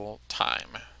single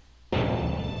time.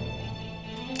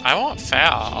 I won't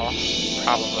fail.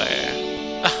 Probably.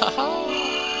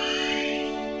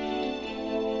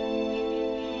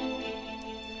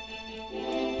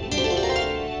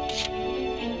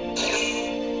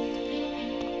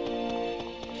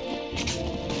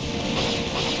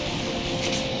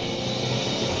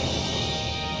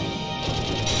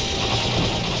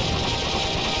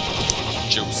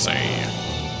 Juicy.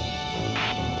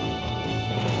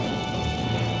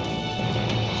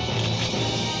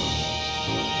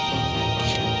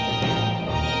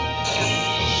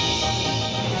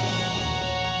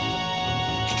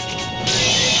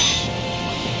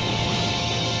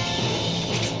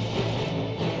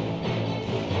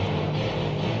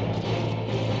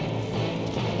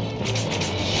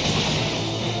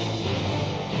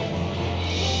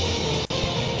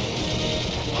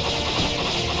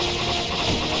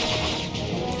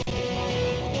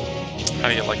 How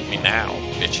do you like me now,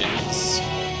 bitches?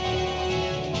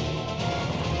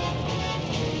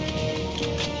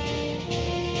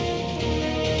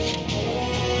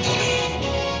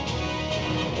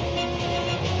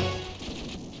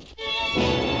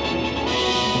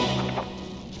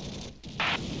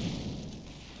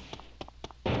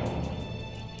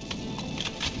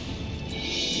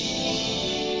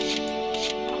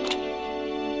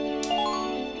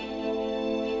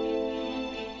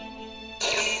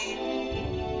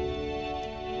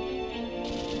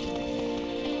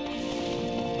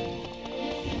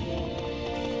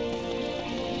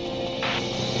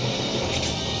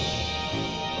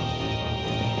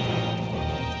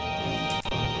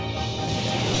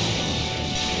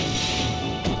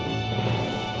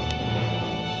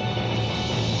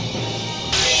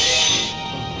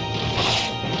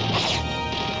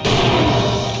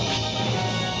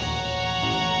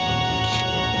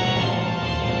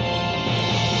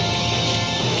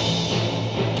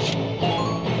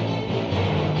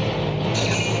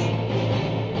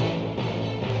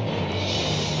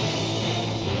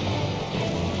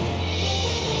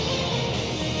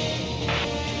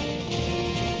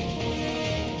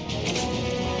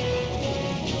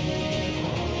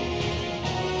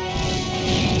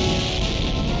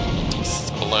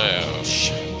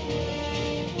 Splash.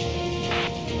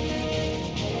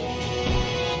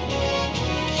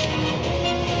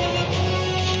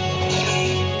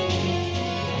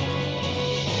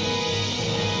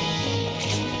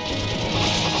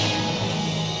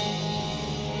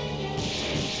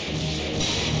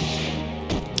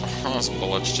 Those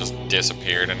bullets just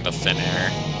disappeared into thin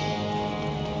air.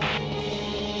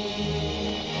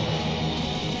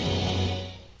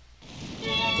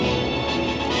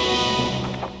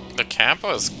 The camp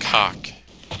was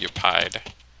cock-occupied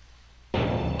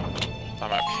by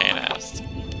my pain ass.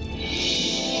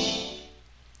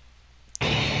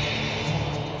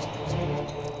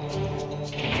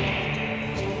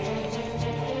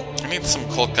 I need some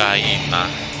cocaine.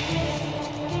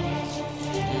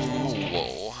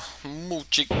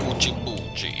 Moochie coochie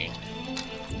boochie.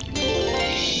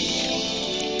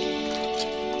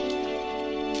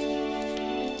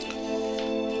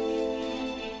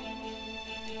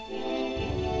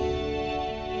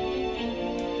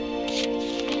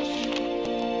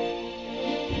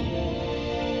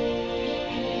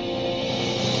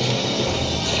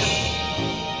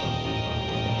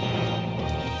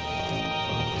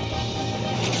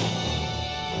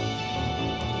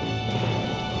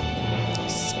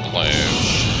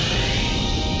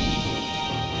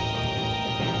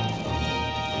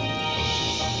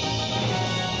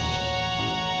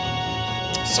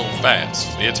 So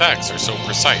fast. The attacks are so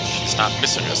precise, she's not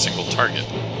missing a single target.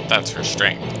 That's her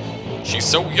strength. She's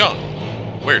so young.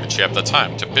 Where did she have the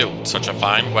time to build such a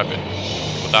fine weapon?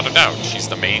 Without a doubt, she's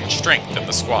the main strength in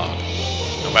the squad.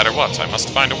 No matter what, I must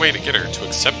find a way to get her to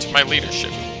accept my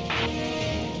leadership.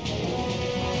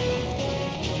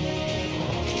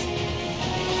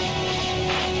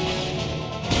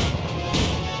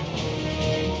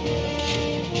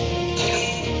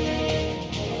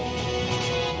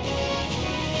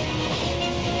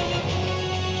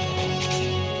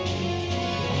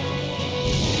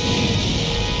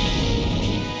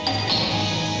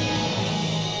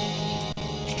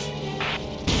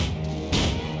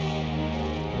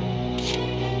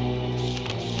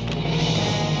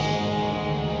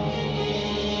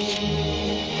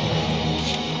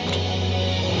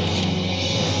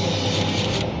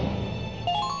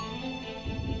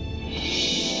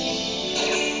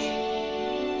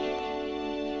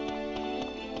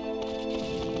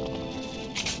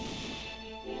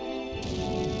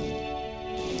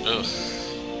 Ugh.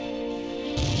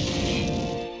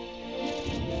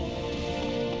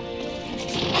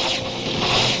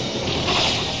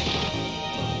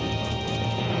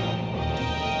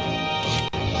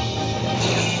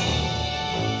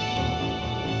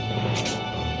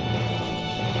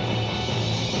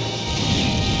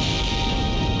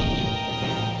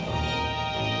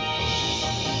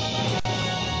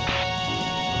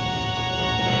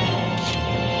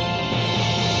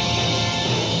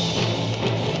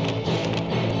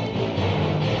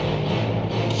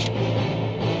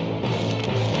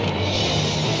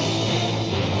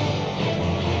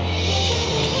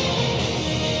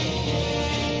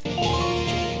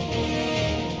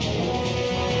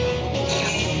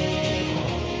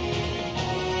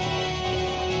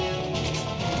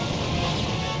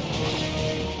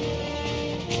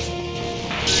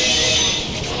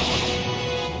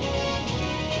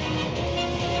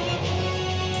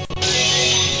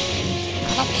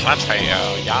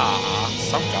 Potato, yeah,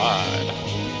 so good.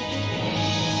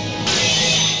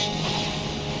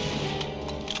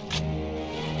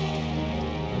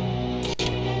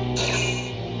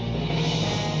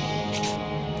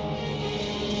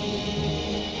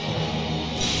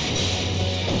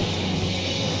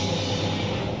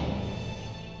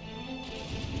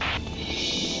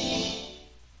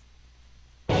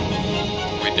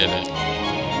 We did it.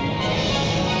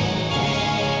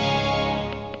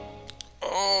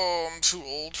 Too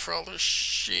old for all this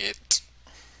shit.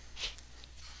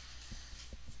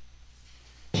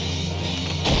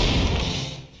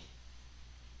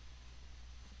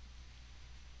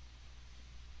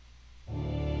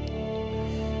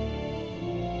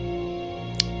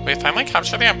 We finally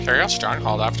captured the Imperial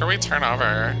stronghold after we turn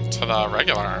over to the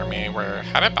regular army. We're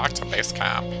headed back to base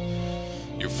camp.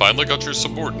 You finally got your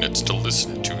subordinates to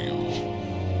listen to you.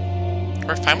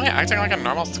 We're finally acting like a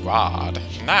normal squad.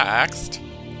 Next.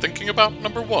 Thinking about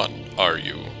number 1, are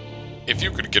you? If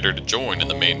you could get her to join in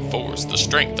the main force, the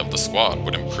strength of the squad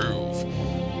would improve.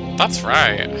 That's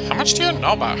right. How much do you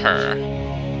know about her?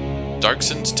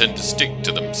 Darksons tend to stick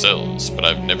to themselves, but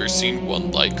I've never seen one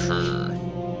like her.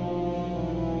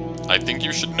 I think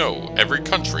you should know every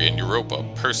country in Europa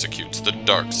persecutes the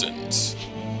Darksons.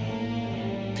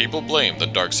 People blame the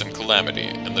Darkson Calamity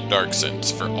and the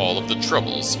Darksons for all of the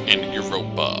troubles in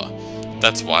Europa.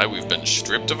 That's why we've been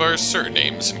stripped of our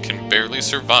surnames and can barely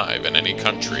survive in any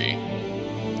country.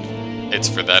 It's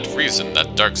for that reason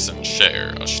that Darksons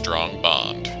share a strong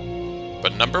bond.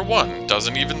 But number 1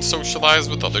 doesn't even socialize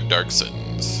with other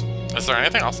Darksons. Is there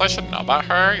anything else I should know about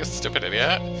her, you stupid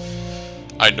idiot?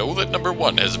 I know that number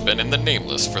 1 has been in the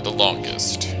Nameless for the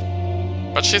longest.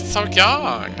 But she's so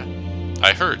young.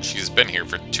 I heard she's been here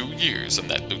for 2 years and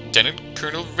that Lieutenant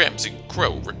Colonel Ramsay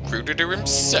Crow recruited her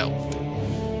himself.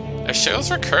 If she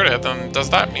was recruited, then does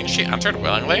that mean she entered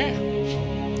willingly?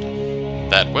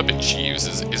 That weapon she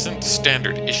uses isn't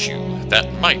standard issue.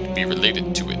 That might be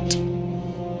related to it.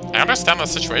 I understand the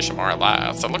situation more or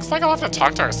less. It looks like I'll have to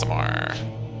talk to her some more.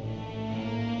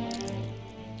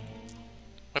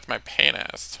 With my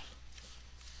penis.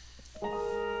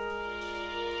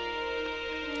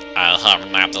 I have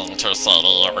nothing to say to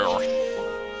you.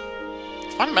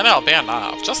 1 minute will be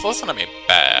enough. Just listen to me,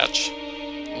 bitch.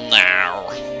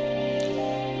 No.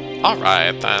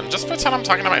 Alright then, just pretend I'm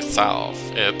talking to myself.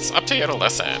 It's up to you to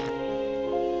listen.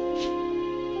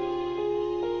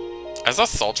 As a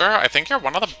soldier, I think you're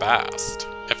one of the best.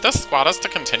 If this squad is to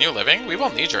continue living, we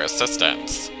will need your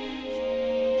assistance.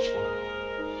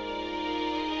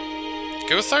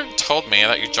 Gooser told me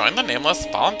that you joined the Nameless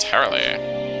voluntarily.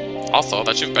 Also,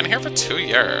 that you've been here for 2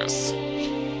 years.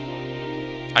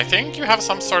 I think you have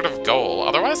some sort of goal,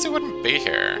 otherwise you wouldn't be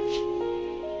here.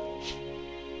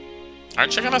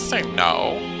 Aren't you gonna say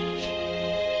no?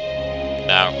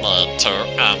 No need to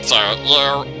answer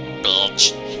you,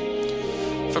 bitch.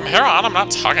 From here on, I'm not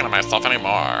talking to myself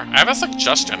anymore. I have a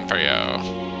suggestion for you.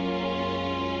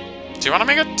 Do you want to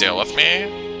make a deal with me?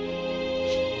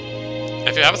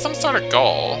 If you have some sort of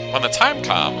goal, when the time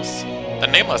comes, the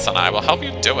Nameless and I will help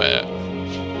you do it.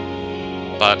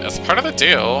 But as part of the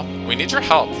deal, we need your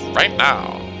help right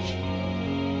now.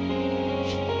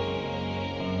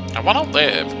 I want to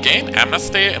live, gain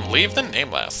amnesty, and leave the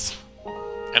Nameless.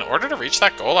 In order to reach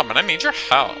that goal, I'm gonna need your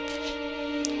help.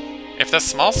 If this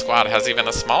small squad has even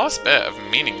the smallest bit of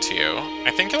meaning to you,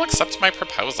 I think you'll accept my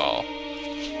proposal.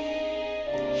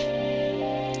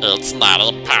 It's not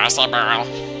impossible.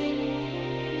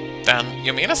 Then,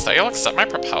 you mean to say you'll accept my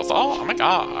proposal? Oh my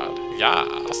god,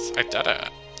 yes, I did it.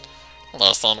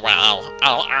 Listen well,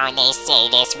 I'll only say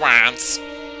this once.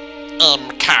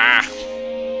 MK.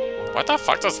 What the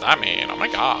fuck does that mean? Oh my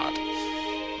god.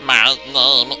 My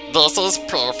name, this is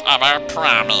proof of our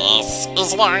promise.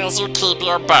 As long as you keep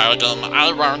your bargain,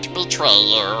 I won't betray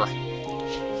you.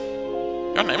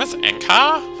 Your name is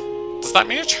Inka? Does that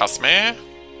mean you trust me?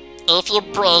 If you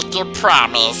break your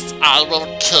promise, I will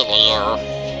kill you.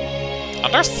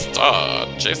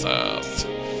 Understood. Jesus.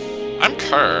 I'm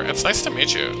Kerr. It's nice to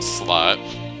meet you, slut.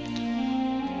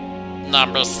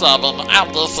 Number 7, I'll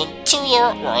listen to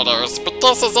your orders, but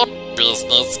this is a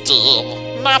business deal.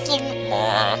 Nothing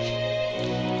more.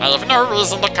 I have no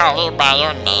reason to call you by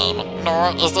your name,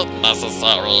 nor is it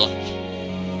necessary.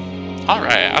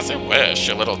 Alright, as you wish,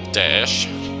 you little dish.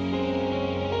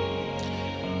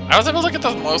 I was able to get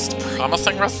the most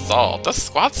promising result. This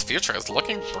squad's future is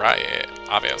looking bright,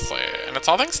 obviously, and it's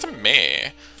all thanks to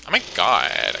me. Oh my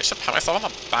god, I should pat myself on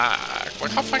the back.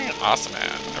 Look how fucking awesome I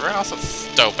am. Everyone else is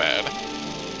stupid.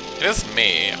 It is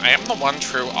me. I am the one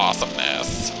true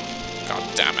awesomeness. God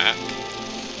damn it.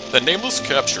 The Nameless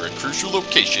capture a crucial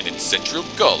location in central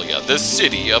Gallia, the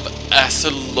city of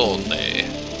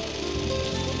Asalone.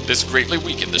 This greatly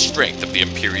weakened the strength of the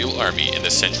Imperial Army in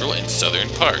the central and southern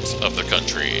parts of the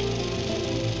country.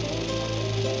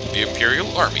 The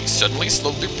Imperial Army suddenly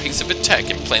slowed their pace of attack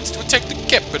and plans to attack the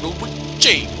capital were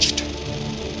changed.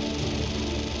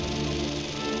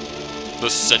 The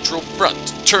Central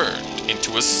Front turned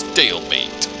into a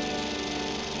stalemate.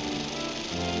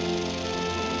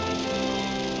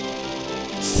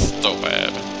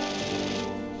 Stupid.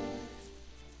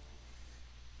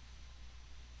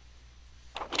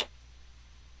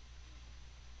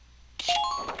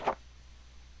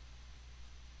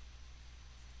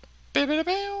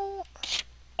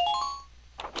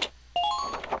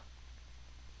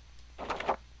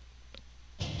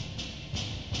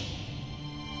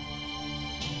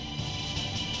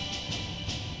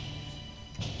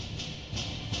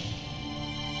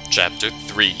 Chapter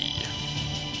 3.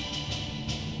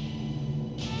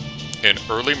 In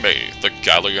early May, the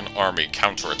Gallian army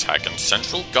counterattack in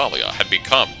central Gallia had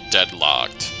become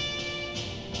deadlocked.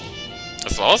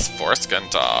 As well as foreskin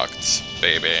docked,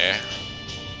 baby.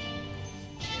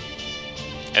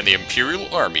 And the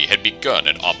Imperial Army had begun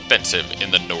an offensive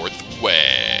in the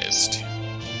northwest.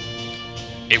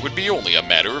 It would be only a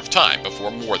matter of time before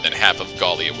more than half of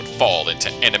Gallia would fall into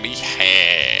enemy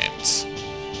hands.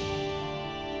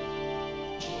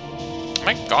 Oh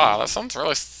my god, that sounds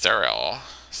really surreal.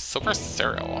 Super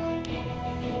surreal.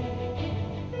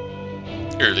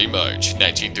 Early March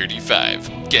 1935,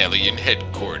 Gallian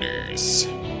headquarters.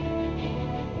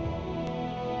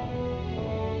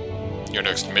 Your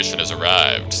next mission has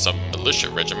arrived. Some militia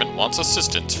regiment wants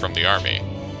assistance from the army.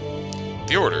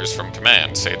 The orders from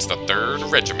command say it's the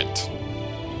 3rd Regiment.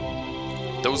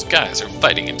 Those guys are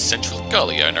fighting in central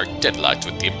Gallia and are deadlocked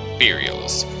with the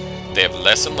Imperials. They have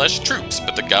less and less troops,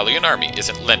 but the Gallian army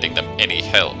isn't lending them any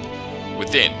help.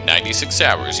 Within 96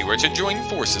 hours, you are to join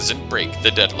forces and break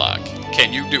the deadlock.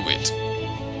 Can you do it?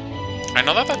 I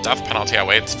know that the death penalty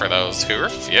awaits for those who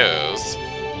refuse.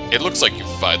 It looks like you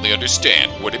finally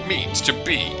understand what it means to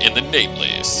be in the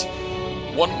Nameless.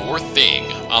 One more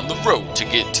thing. On the road to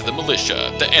get to the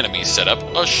militia, the enemy set up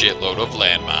a shitload of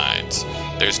landmines.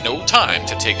 There's no time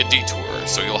to take a detour,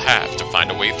 so you'll have to find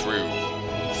a way through.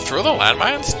 Through the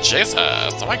landmines? Jesus,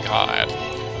 oh my god.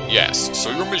 Yes,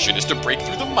 so your mission is to break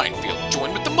through the minefield,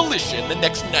 join with the militia in the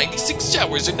next 96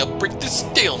 hours, and help break the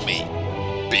stalemate.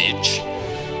 Bitch.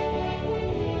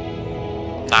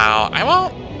 Now, I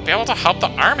won't be able to help the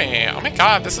army. Oh my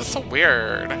god, this is so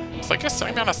weird. It's like you're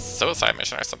sending me on a suicide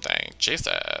mission or something.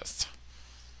 Jesus.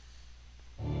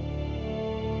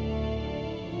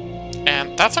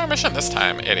 And that's our mission this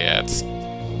time, idiots.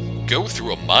 Go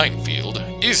through a minefield?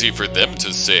 Easy for them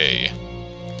to say.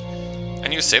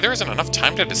 And you say there isn't enough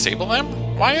time to disable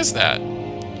them? Why is that?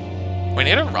 We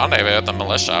need a rendezvous with the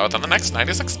militia within the next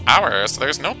 96 hours, so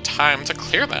there's no time to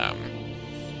clear them.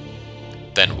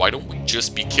 Then why don't we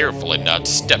just be careful and not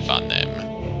step on them?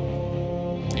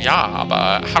 Yeah,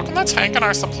 but how can the tank in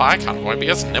our supply convoy be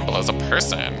as nimble as a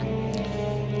person?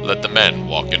 Let the men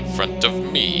walk in front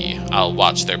of me. I'll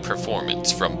watch their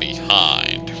performance from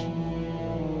behind.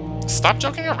 Stop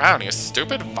joking around, you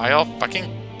stupid, vile,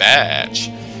 fucking bitch.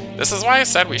 This is why I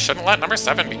said we shouldn't let number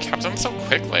 7 be captained so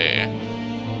quickly.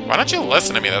 Why don't you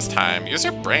listen to me this time? Use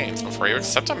your brains before you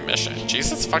accept a mission.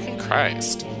 Jesus fucking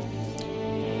Christ.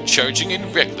 Charging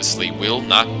in recklessly will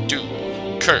not do.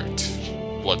 Kurt,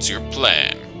 what's your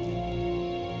plan?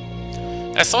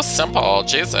 It's so simple,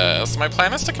 Jesus. My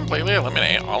plan is to completely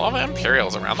eliminate all of the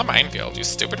Imperials around the minefield, you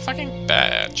stupid fucking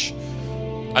bitch.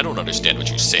 I don't understand what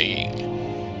you're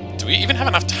saying. Do we even have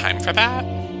enough time for that?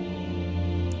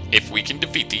 If we can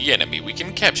defeat the enemy, we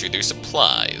can capture their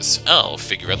supplies. I'll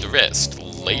figure out the rest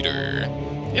later.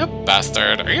 You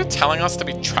bastard. Are you telling us to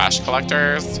be trash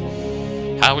collectors?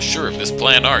 How sure of this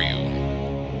plan are you?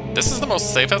 This is the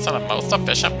most safest and the most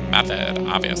efficient method,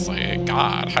 obviously.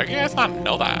 God, how do you guys not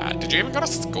know that? Did you even go to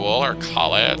school or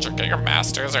college or get your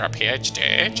master's or a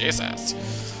PhD? Jesus.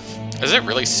 Is it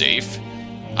really safe?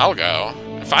 I'll go.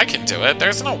 If I can do it,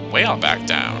 there's no way I'll back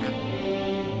down.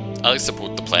 I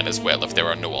support the plan as well if there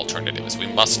are no alternatives. We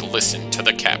must listen to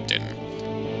the captain.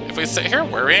 If we sit here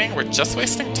worrying, we're just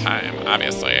wasting time,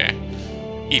 obviously.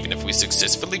 Even if we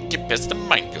successfully get past the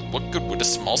minefield, what good would a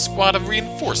small squad of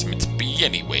reinforcements be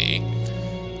anyway?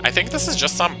 I think this is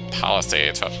just some policy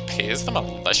to appease the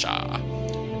militia.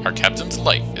 Our captain's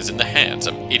life is in the hands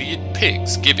of idiot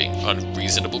pigs giving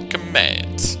unreasonable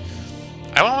commands.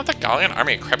 I won't let the Gallian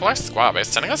army cripple our squad by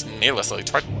sending us needlessly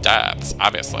to our deaths,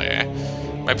 obviously.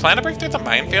 My plan to break through the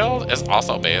minefield is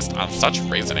also based on such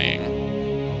reasoning.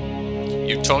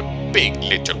 You talk big,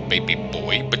 little baby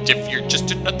boy, but if you're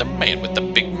just another man with a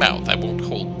big mouth, I won't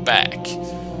hold back.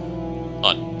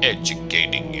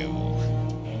 Uneducating you.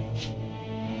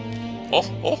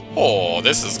 Oh,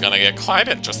 this is gonna get quite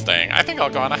interesting. I think I'll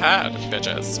go on ahead,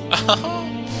 bitches.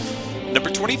 Number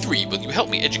 23, will you help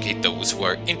me educate those who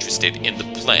are interested in the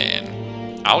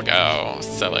plan? I'll go,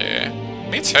 silly.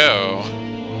 Me too.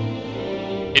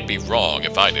 It'd be wrong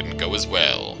if I didn't go as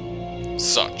well.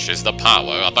 Such is the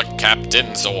power of the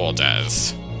captain's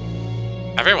orders.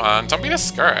 Everyone, don't be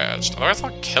discouraged, otherwise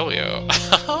I'll kill you.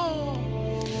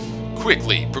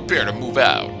 Quickly, prepare to move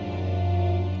out.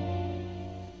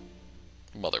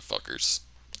 Motherfuckers.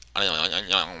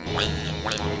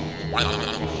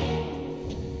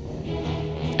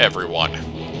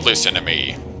 Everyone, listen to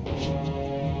me.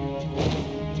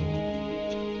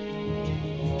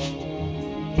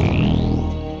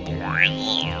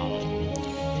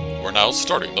 We're now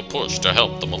starting the push to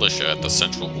help the militia at the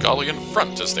Central Gallian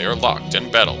front as they are locked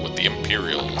in battle with the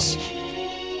Imperials.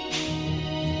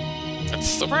 It's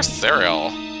super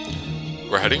serial.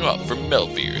 We're heading up from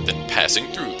Melvir, then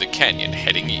passing through the canyon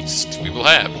heading east. We will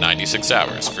have 96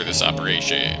 hours for this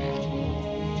operation.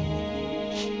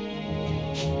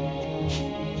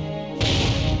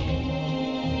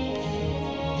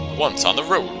 Once on the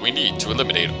road, we need to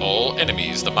eliminate all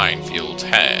enemies the minefield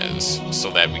has, so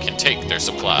that we can take their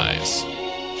supplies.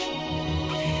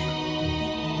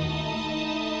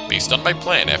 Based on my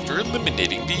plan, after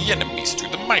eliminating the enemies through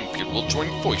the minefield, we'll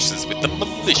join forces with the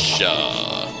militia.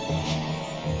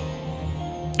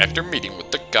 After meeting with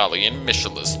the Gallian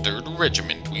Michela's 3rd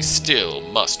Regiment, we still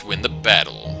must win the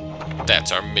battle.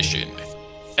 That's our mission.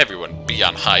 Everyone be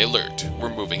on high alert. We're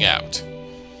moving out.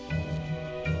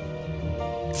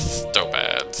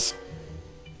 Stopads.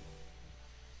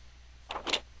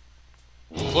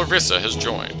 Clarissa has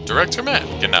joined. Direct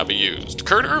command can now be used.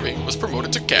 Kurt Irving was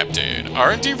promoted to captain.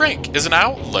 R&D rank is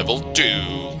now level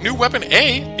 2. New weapon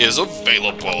A is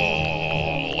available.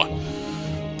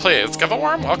 Please give a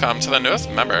warm welcome to the newest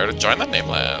member to join the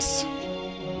Nameless.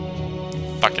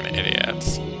 Fucking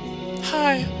idiots.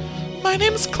 Hi, my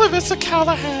name's Clarissa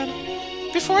Callahan.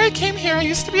 Before I came here, I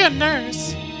used to be a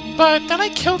nurse. But then I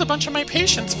killed a bunch of my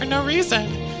patients for no reason.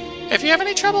 If you have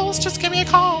any troubles, just give me a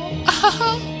call.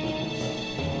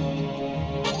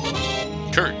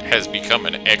 Kurt has become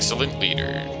an excellent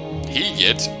leader. He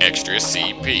gets extra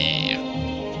CP.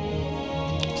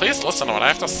 Please listen to what I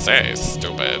have to say,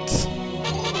 stupids.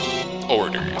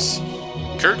 Orders.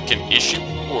 Kurt can issue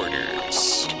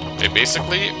orders. They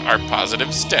basically are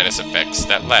positive status effects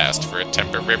that last for a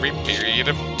temporary period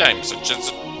of time, such as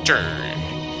a turn.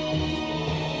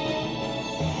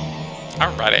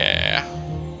 Alrighty.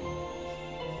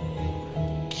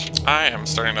 I am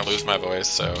starting to lose my voice,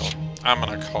 so I'm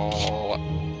gonna call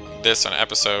this an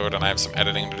episode, and I have some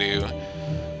editing to do.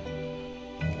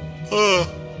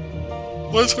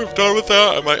 Once we're done with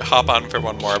that, I might hop on for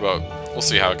one more, but we'll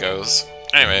see how it goes.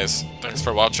 Anyways, thanks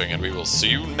for watching, and we will see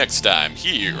you next time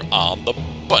here on the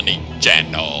Bunny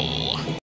Channel.